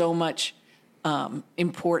 There's so much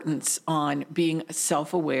importance on being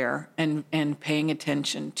self-aware and paying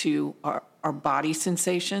attention to our body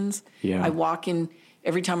sensations. Yeah.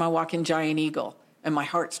 Every time I walk in Giant Eagle and my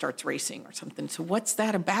heart starts racing or something. So what's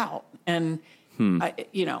that about? And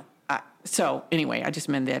so anyway, I just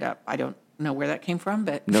made that up. I don't know where that came from,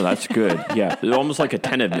 but no, that's good. Yeah. Almost like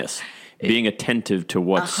attentiveness, being attentive to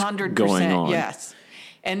what's 100%, going on. Yes.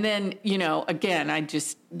 And then, you know, again,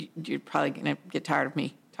 you're probably going to get tired of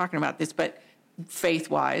me talking about this, but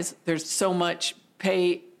faith-wise, there's so much.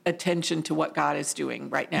 Pay attention to what God is doing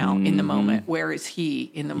right now in the moment. Where is He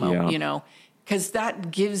in the moment? You know, because that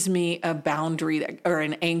gives me a boundary or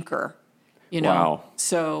an anchor. You know, wow.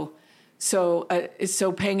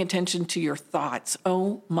 So paying attention to your thoughts.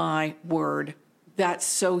 Oh my word, that's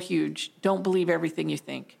so huge. Don't believe everything you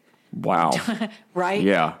think. Wow. Right?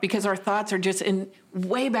 Yeah. Because our thoughts are just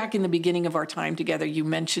way back in the beginning of our time together, you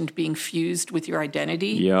mentioned being fused with your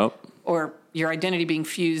identity. Yep. Or your identity being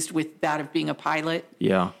fused with that of being a pilot.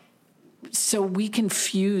 Yeah. So we can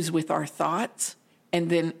fuse with our thoughts, and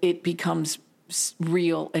then it becomes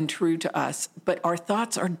real and true to us. But our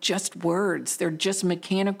thoughts are just words. They're just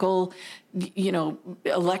mechanical, you know,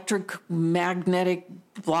 electric, magnetic,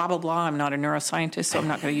 blah, blah, blah. I'm not a neuroscientist, so I'm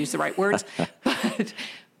not going to use the right words.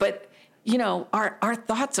 But you know, our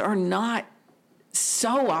thoughts are not,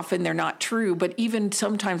 so often they're not true, but even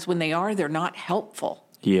sometimes when they are, they're not helpful.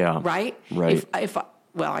 Yeah. Right? Right.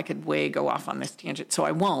 I could go off on this tangent, so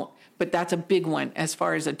I won't. But that's a big one as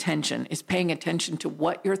far as attention, is paying attention to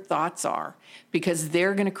what your thoughts are, because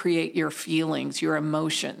they're going to create your feelings, your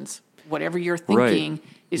emotions. Whatever you're thinking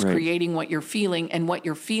is creating what you're feeling, and what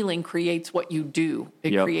you're feeling creates what you do.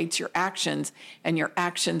 It creates your actions, and your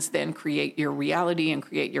actions then create your reality and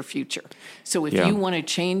create your future. So if you want to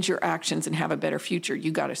change your actions and have a better future,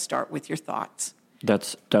 you got to start with your thoughts.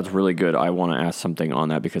 That's really good. I want to ask something on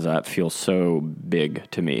that because that feels so big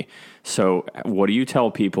to me. So what do you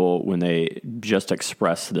tell people when they just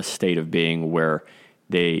express the state of being where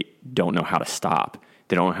they don't know how to stop?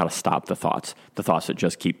 They don't know how to stop the thoughts that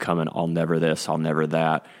just keep coming. I'll never this, I'll never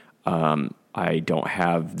that. I don't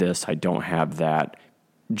have this, I don't have that.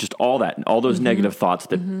 Just all that, all those negative thoughts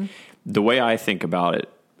that the way I think about it,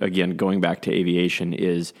 again, going back to aviation,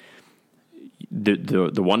 is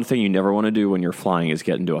the one thing you never want to do when you're flying is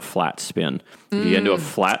get into a flat spin. If you get into a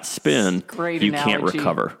flat spin, you can't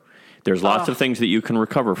recover. There's lots of things that you can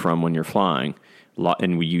recover from when you're flying.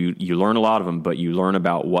 And you learn a lot of them, but you learn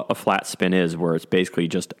about what a flat spin is, where it's basically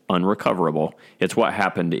just unrecoverable. It's what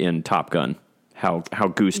happened in Top Gun, how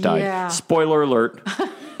Goose died. Yeah. Spoiler alert.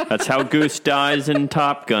 That's how Goose dies in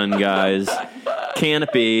Top Gun, guys. Can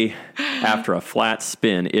it be? after a flat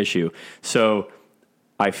spin issue. So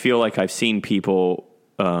I feel like I've seen people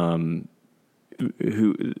the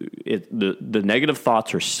negative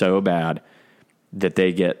thoughts are so bad that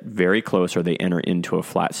they get very close or they enter into a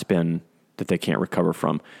flat spin that they can't recover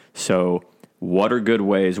from. So what are good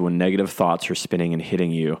ways when negative thoughts are spinning and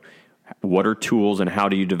hitting you? What are tools and how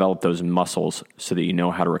do you develop those muscles so that you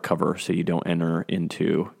know how to recover so you don't enter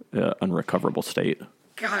into an unrecoverable state?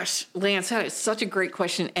 Gosh, Lance, that is such a great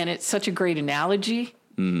question, and it's such a great analogy.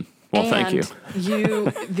 Well, thank you.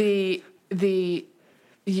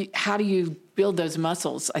 How do you build those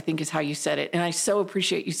muscles, I think is how you said it. And I so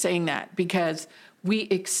appreciate you saying that because we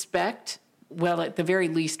expect, well, at the very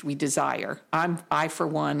least, we desire. I, for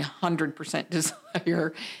one, 100%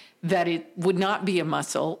 desire that it would not be a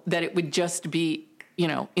muscle, that it would just be,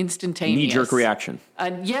 instantaneous. Knee-jerk reaction.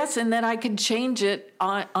 Yes, and that I could change it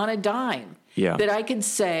on a dime. Yeah. That I could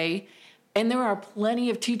say, and there are plenty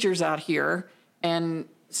of teachers out here and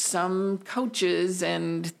some coaches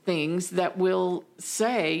and things that will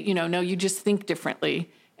say, no, you just think differently.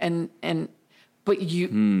 But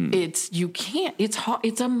you can't,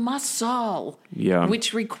 it's a muscle. Yeah.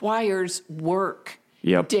 Which requires work.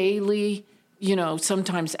 Yep. Daily,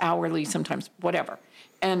 sometimes hourly, sometimes whatever,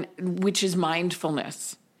 and which is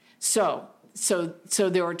mindfulness. So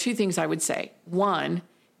there are two things I would say. One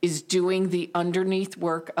is doing the underneath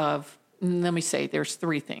work of, let me say, there's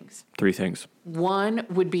three things. One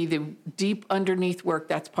would be the deep underneath work.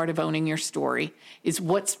 That's part of owning your story. Is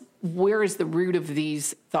where is the root of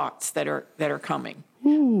these thoughts that are coming?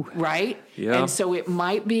 Ooh. Right? Yeah. And so it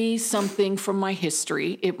might be something from my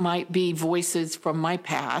history. It might be voices from my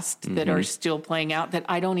past that are still playing out that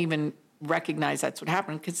I don't even recognize that's what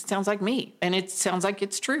happened because it sounds like me and it sounds like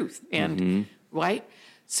it's truth. And right?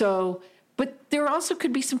 So, but there also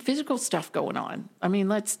could be some physical stuff going on. I mean,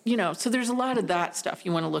 so there's a lot of that stuff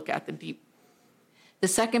you want to look at the deep. The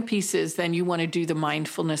second piece is then you want to do the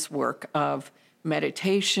mindfulness work of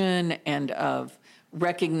meditation and of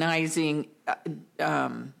recognizing,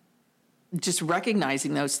 just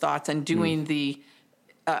recognizing those thoughts and doing the,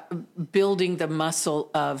 building the muscle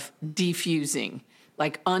of defusing,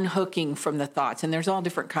 like unhooking from the thoughts. And there's all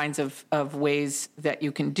different kinds of ways that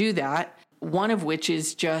you can do that. One of which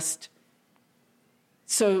is just,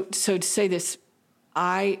 so to say this,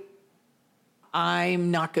 I'm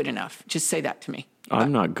not good enough. Just say that to me.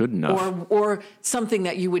 I'm not good enough. Or something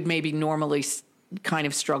that you would maybe normally kind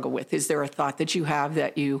of struggle with. Is there a thought that you have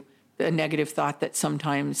a negative thought that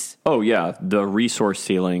sometimes... Oh, yeah. The resource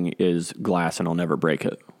ceiling is glass and I'll never break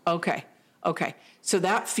it. Okay. So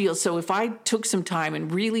if I took some time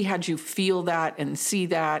and really had you feel that and see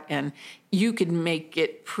that, and you could make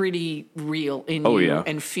it pretty real in you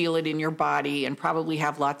and feel it in your body and probably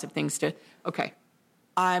have lots of things to... Okay.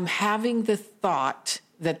 I'm having the thought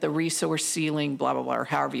that the resource ceiling, blah, blah, blah, or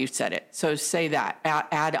however you said it. So say that.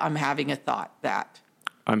 Add, I'm having a thought that.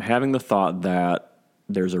 I'm having the thought that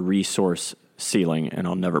there's a resource ceiling and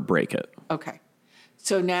I'll never break it. Okay.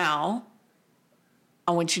 So now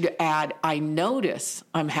I want you to add, I notice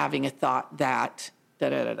I'm having a thought that,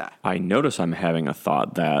 da-da-da-da. I notice I'm having a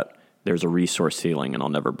thought that there's a resource ceiling and I'll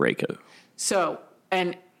never break it. So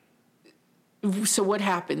what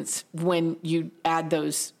happens when you add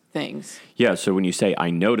those things? Yeah, so when you say, I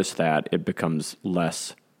notice that, it becomes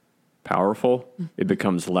less powerful. Mm-hmm. It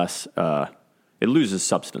becomes less, it loses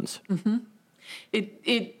substance. Mm-hmm.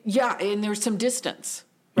 And there's some distance,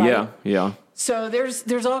 right? Yeah. So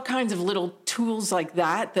there's all kinds of little tools like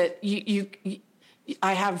that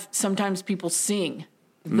I have sometimes people sing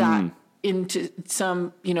that into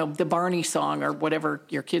some, the Barney song or whatever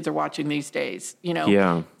your kids are watching these days,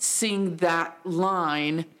 sing that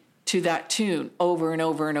line to that tune over and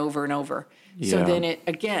over and over and over. Yeah. So then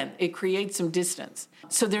it creates some distance.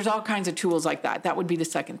 So there's all kinds of tools like that. That would be the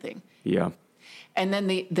second thing. Yeah. And then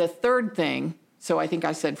the third thing, so I think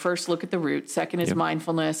I said first look at the root, second is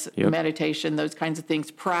mindfulness, meditation, those kinds of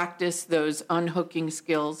things. Practice those unhooking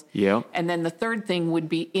skills. Yeah. And then the third thing would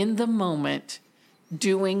be in the moment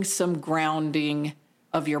doing some grounding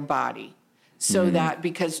of your body. So that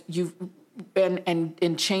because you've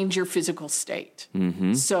and change your physical state.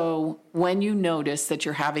 Mm-hmm. So when you notice that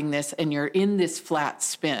you're having this and you're in this flat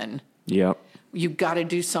spin, you've got to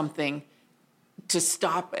do something to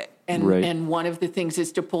stop it. And one of the things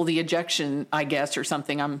is to pull the ejection, I guess, or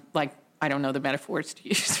something. I'm like, I don't know the metaphors to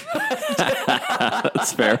use.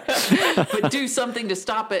 That's fair. But do something to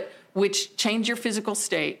stop it, which change your physical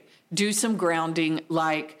state. Do some grounding,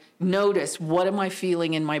 like notice, what am I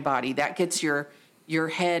feeling in my body? That gets your your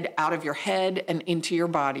head out of your head and into your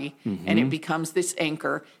body, and it becomes this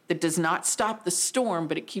anchor that does not stop the storm,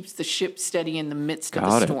 but it keeps the ship steady in the midst of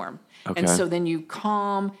the storm. Okay. And so then you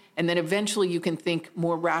calm, and then eventually you can think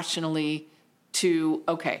more rationally to,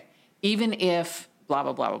 okay, even if blah,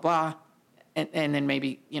 blah, blah, blah, blah, and then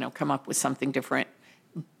maybe, come up with something different.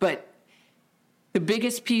 But the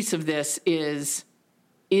biggest piece of this is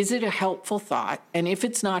it a helpful thought? And if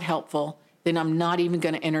it's not helpful, then I'm not even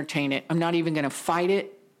going to entertain it. I'm not even going to fight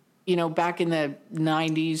it. Back in the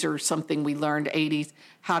 90s or something, we learned 80s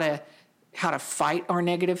how to fight our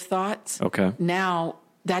negative thoughts. Okay. Now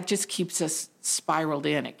that just keeps us spiraled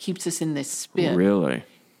in. It keeps us in this spin. Really?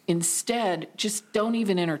 Instead, just don't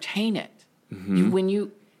even entertain it.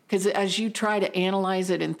 Because as you try to analyze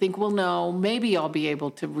it and think, well, no, maybe I'll be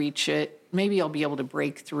able to reach it. Maybe I'll be able to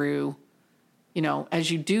break through.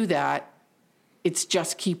 As you do that, it's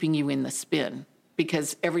just keeping you in the spin,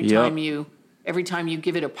 because every time you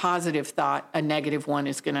give it a positive thought, a negative one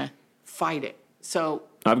is going to fight it. So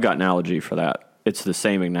I've got an analogy for that. It's the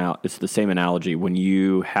same analogy when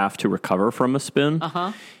you have to recover from a spin.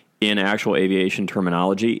 In actual aviation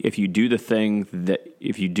terminology, if you do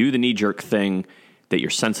the knee-jerk thing that your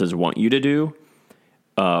senses want you to do,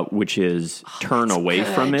 which is turn away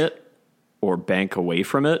from it or bank away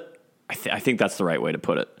from it, I think that's the right way to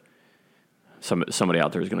put it. Somebody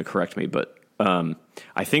out there is going to correct me, but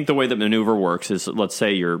I think the way that maneuver works is, let's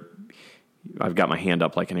say I've got my hand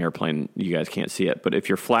up like an airplane. You guys can't see it, but if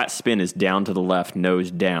your flat spin is down to the left,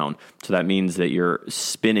 nose down, so that means that you're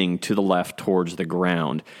spinning to the left towards the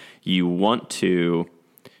ground. You want to,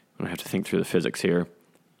 I have to think through the physics here.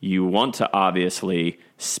 You want to obviously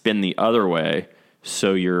spin the other way,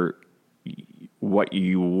 so what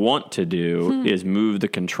you want to do is move the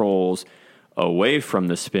controls away from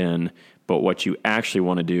the spin, but what you actually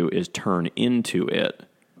want to do is turn into it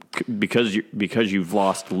because you've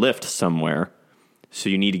lost lift somewhere, so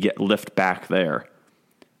you need to get lift back there.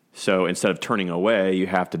 So instead of turning away, you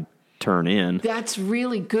have to turn in. That's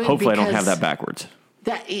really good. Hopefully I don't have that backwards.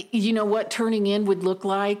 That, what turning in would look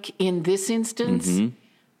like in this instance?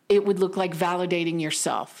 It would look like validating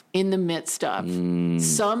yourself in the midst of.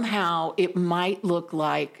 Somehow it might look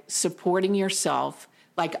like supporting yourself,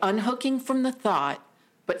 like unhooking from the thought,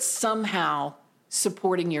 but somehow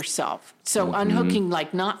supporting yourself. So unhooking,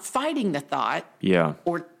 like not fighting the thought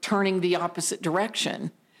or turning the opposite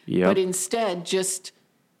direction, but instead just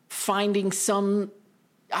finding some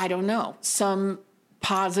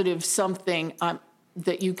positive something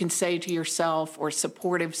that you can say to yourself, or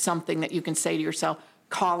supportive something that you can say to yourself,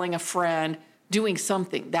 calling a friend, doing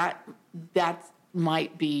something. That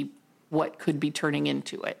might be what could be turning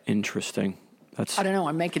into it. Interesting. I don't know.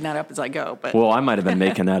 I'm making that up as I go. But well, I might have been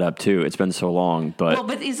making that up too. It's been so long. But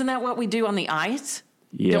but isn't that what we do on the ice?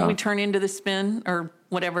 Yeah. Don't we turn into the spin or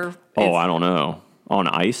whatever? Oh, I don't know. On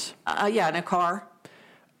ice? Yeah, in a car.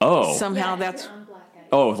 Oh. Somehow that's...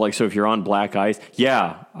 Oh, so if you're on black ice?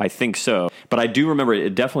 Yeah, I think so. But I do remember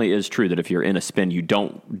it definitely is true that if you're in a spin, you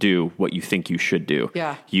don't do what you think you should do.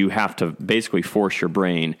 Yeah. You have to basically force your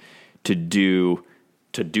brain to do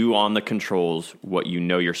on the controls what you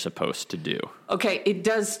know you're supposed to do. Okay,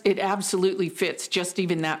 it absolutely fits. Just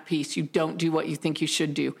even that piece, you don't do what you think you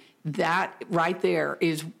should do. That right there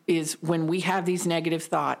is when we have these negative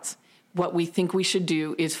thoughts, what we think we should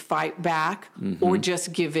do is fight back or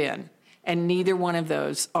just give in. And neither one of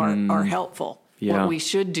those are helpful. Yeah. What we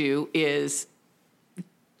should do is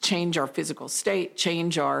change our physical state,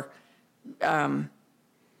 change our,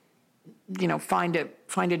 find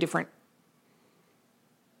a different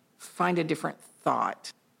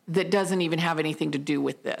thought that doesn't even have anything to do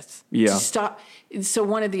with this. Yeah. Stop. So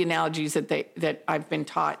one of the analogies that I've been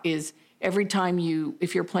taught is every time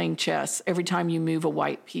if you're playing chess, every time you move a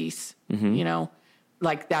white piece,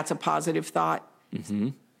 like that's a positive thought.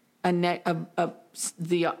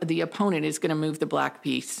 The opponent is going to move the black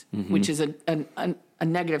piece, which is a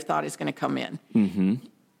negative thought is going to come in.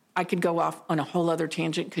 I could go off on a whole other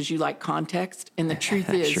tangent because you like context. And the truth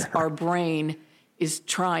is sure. Our brain is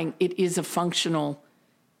trying, it is a functional,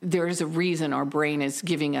 there is a reason our brain is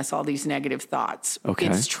giving us all these negative thoughts. Okay.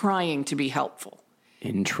 It's trying to be helpful.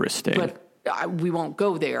 Interesting. But we won't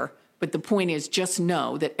go there. But the point is just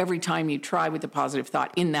know that every time you try with a positive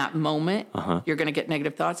thought in that moment, you're going to get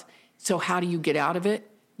negative thoughts. So how do you get out of it?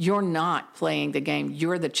 You're not playing the game.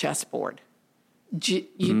 You're the chessboard.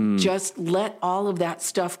 You just let all of that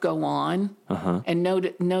stuff go on and know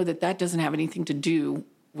that doesn't have anything to do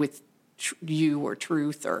with you or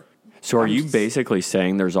truth. So are you basically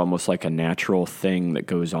saying there's almost like a natural thing that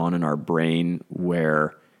goes on in our brain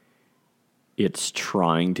where it's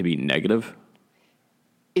trying to be negative?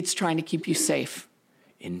 It's trying to keep you safe.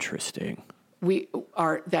 Interesting.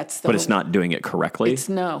 But it's not doing it correctly?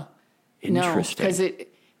 No. Interesting. Because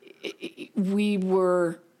we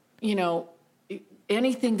were,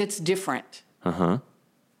 anything that's different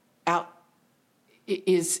out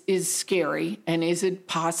is scary and is a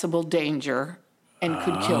possible danger and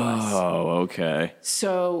could kill us. Oh, okay.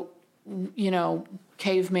 So,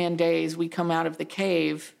 caveman days, we come out of the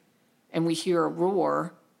cave and we hear a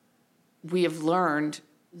roar, we have learned,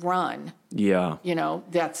 run. Yeah.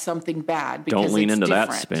 That's something bad. Because don't lean it's into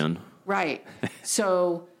different. that spin. Right.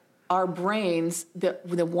 So our brains,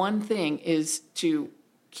 the one thing is to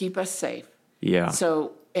keep us safe. Yeah.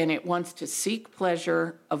 So, and it wants to seek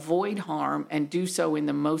pleasure, avoid harm, and do so in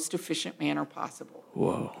the most efficient manner possible.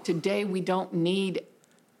 Whoa. Today, we don't need,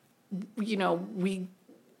 we're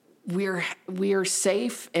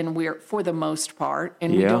safe, and we're, for the most part,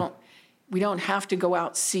 and we don't have to go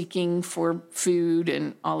out seeking for food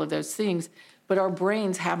and all of those things, but our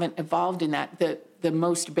brains haven't evolved in that. The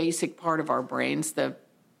most basic part of our brains, the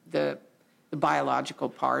biological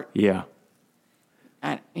part. Yeah.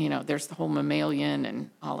 There's the whole mammalian and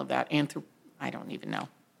all of that. I don't even know.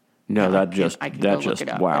 No, wow.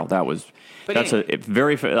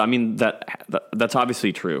 That's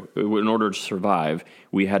obviously true. In order to survive,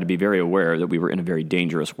 we had to be very aware that we were in a very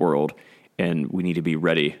dangerous world, and we need to be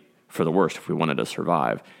ready for the worst if we wanted to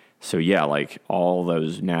survive. So yeah, like all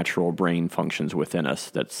those natural brain functions within us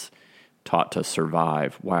that's taught to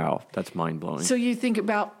survive. Wow, that's mind-blowing. So you think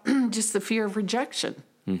about just the fear of rejection.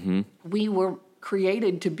 Mm-hmm. We were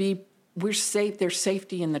created to be, we're safe, there's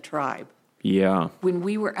safety in the tribe. Yeah. When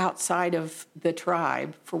we were outside of the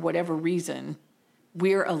tribe, for whatever reason,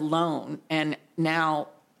 we're alone and now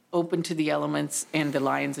open to the elements and the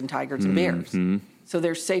lions and tigers and bears. Mm-hmm. So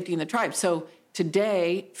there's safety in the tribe. So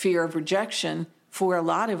today, fear of rejection for a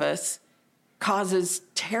lot of us causes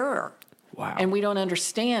terror. Wow. And we don't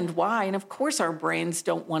understand why. And of course, our brains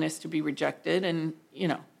don't want us to be rejected. And,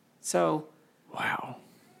 so. Wow.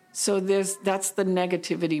 So that's the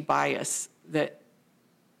negativity bias that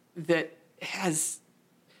has,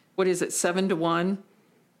 7 to 1?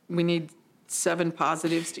 We need 7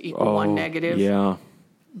 positives to equal 1 negative. Yeah.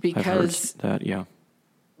 Because I've heard that, yeah.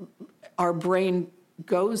 Our brain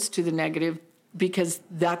goes to the negative because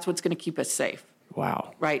that's what's going to keep us safe.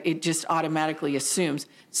 Wow. Right? It just automatically assumes.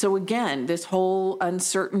 So again, this whole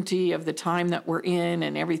uncertainty of the time that we're in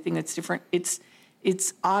and everything that's different, it's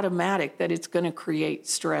automatic that it's going to create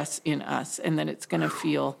stress in us and that it's going to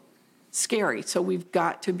feel scary. So we've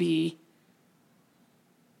got to be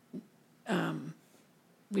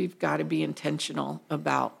intentional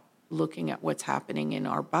about looking at what's happening in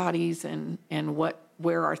our bodies and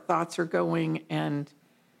where our thoughts are going. And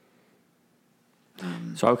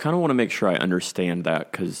so I kind of want to make sure I understand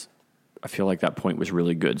that, because I feel like that point was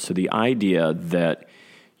really good. So the idea that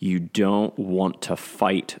you don't want to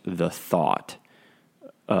fight the thought,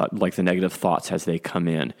 like the negative thoughts as they come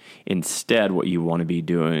in. Instead, what you want to be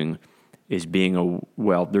doing is being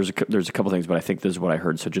there's a couple things, but I think this is what I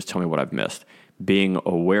heard. So just tell me what I've missed. Being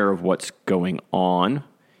aware of what's going on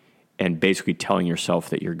and basically telling yourself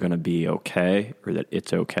that you're going to be okay or that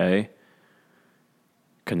it's okay.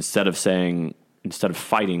 Instead of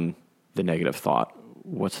fighting the negative thought,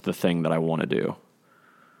 what's the thing that I want to do?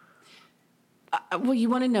 Well, you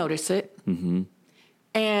want to notice it. Mm-hmm.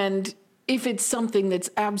 And if it's something that's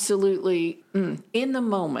absolutely in the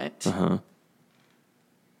moment,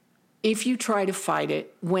 if you try to fight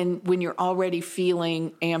it when you're already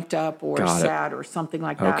feeling amped up or sad or something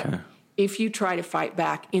like that, if you try to fight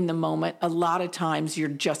back in the moment, a lot of times you're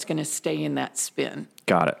just going to stay in that spin.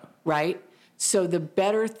 Got it. Right? So the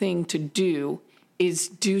better thing to do is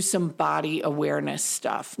do some body awareness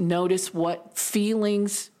stuff. Notice what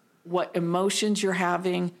feelings, what emotions you're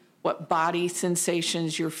having, what body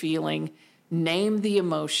sensations you're feeling. Name the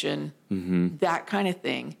emotion, that kind of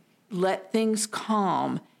thing. Let things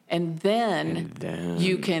calm, and then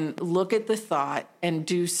you can look at the thought and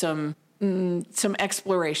do some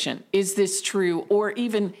exploration. Is this true? Or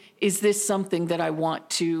even, is this something that I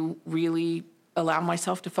want to really allow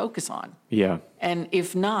myself to focus on? Yeah. And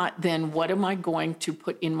if not, then what am I going to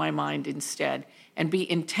put in my mind instead? And be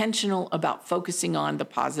intentional about focusing on the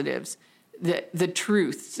positives, the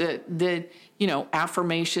truths, the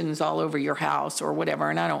affirmations all over your house or whatever.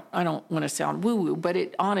 And I don't want to sound woo-woo, but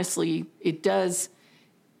it honestly, it does.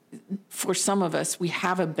 For some of us, we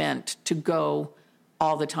have a bent to go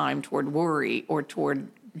all the time toward worry or toward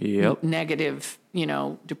negative,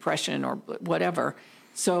 depression or whatever.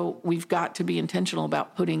 So we've got to be intentional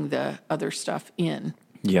about putting the other stuff in.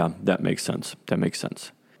 Yeah, that makes sense.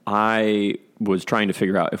 I was trying to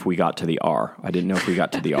figure out if we got to the R. I didn't know if we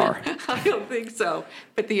got to the R. I don't think so.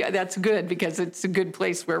 But that's good because it's a good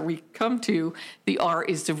place where we come to. The R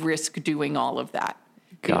is to risk doing all of that.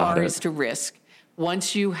 The R is to risk.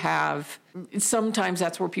 Once you have, sometimes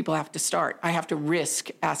that's where people have to start. I have to risk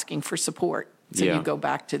asking for support. So you go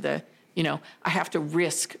back to I have to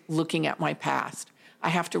risk looking at my past. I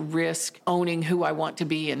have to risk owning who I want to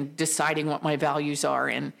be and deciding what my values are.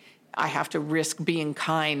 And I have to risk being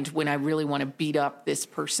kind when I really want to beat up this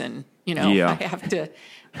person. I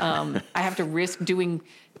have to risk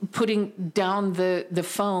putting down the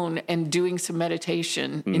phone and doing some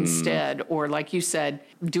meditation instead, or like you said,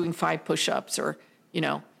 doing 5 push-ups, or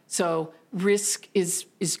So risk is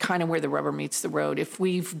kind of where the rubber meets the road. If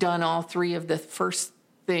we've done all 3 of the first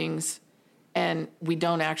things and we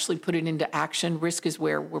don't actually put it into action, risk is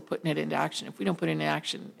where we're putting it into action. If we don't put it into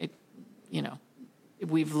action,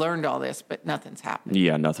 we've learned all this, but nothing's happening.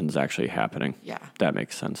 Yeah, nothing's actually happening. Yeah. That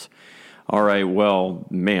makes sense. All right. Well,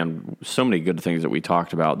 man, so many good things that we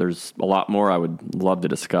talked about. There's a lot more I would love to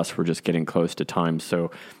discuss. We're just getting close to time.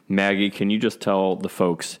 So, Maggie, can you just tell the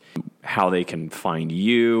folks how they can find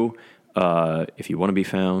you, if you want to be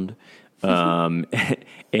found? And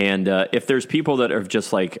if there's people that have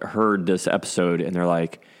just like heard this episode and they're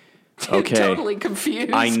like, okay, totally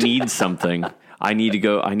confused. I need something. I need to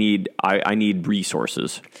go. I need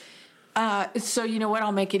resources. So you know what?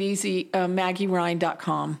 I'll make it easy.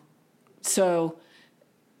 MaggieRhine.com. So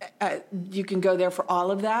you can go there for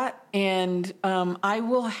all of that. And I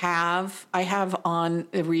have on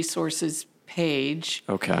the resources page.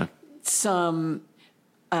 Okay. Some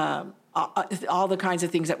all the kinds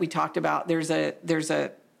of things that we talked about. There's a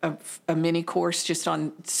mini course just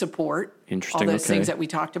on support. Interesting. All those things that we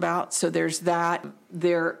talked about. So there's that.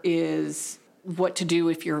 There is what to do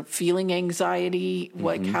if you're feeling anxiety.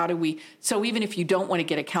 How do we? So even if you don't want to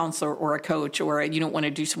get a counselor or a coach, or you don't want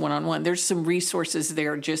to do some one-on-one, there's some resources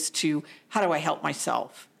there just to how do I help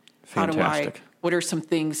myself? Fantastic. What are some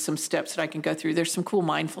things, some steps that I can go through? There's some cool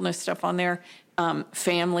mindfulness stuff on there.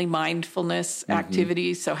 Family mindfulness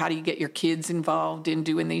activities. So how do you get your kids involved in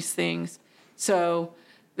doing these things? So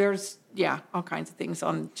there's, all kinds of things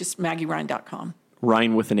on just MaggieRhine.com.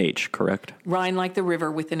 Rhine with an H, correct? Rhine like the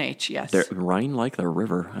river with an H, yes. Rhine like the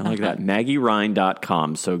river. I like that.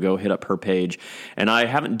 MaggieRhine.com. So go hit up her page. And I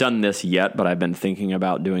haven't done this yet, but I've been thinking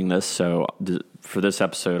about doing this. So for this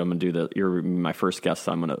episode, I'm going to do you're my first guest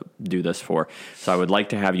I'm going to do this for. So I would like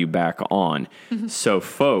to have you back on. So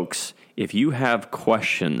folks, if you have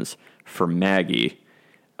questions for Maggie,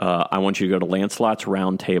 I want you to go to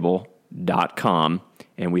LancelotsRoundtable.com.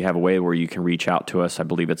 And we have a way where you can reach out to us. I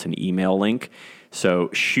believe it's an email link. So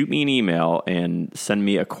shoot me an email and send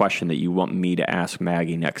me a question that you want me to ask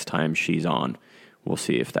Maggie next time she's on. We'll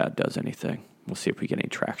see if that does anything. We'll see if we get any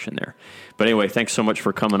traction there. But anyway, thanks so much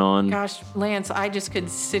for coming on. Gosh, Lance, I just could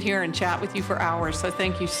sit here and chat with you for hours. So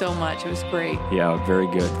thank you so much. It was great. Yeah, very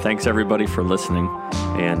good. Thanks, everybody, for listening.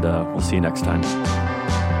 And we'll see you next time.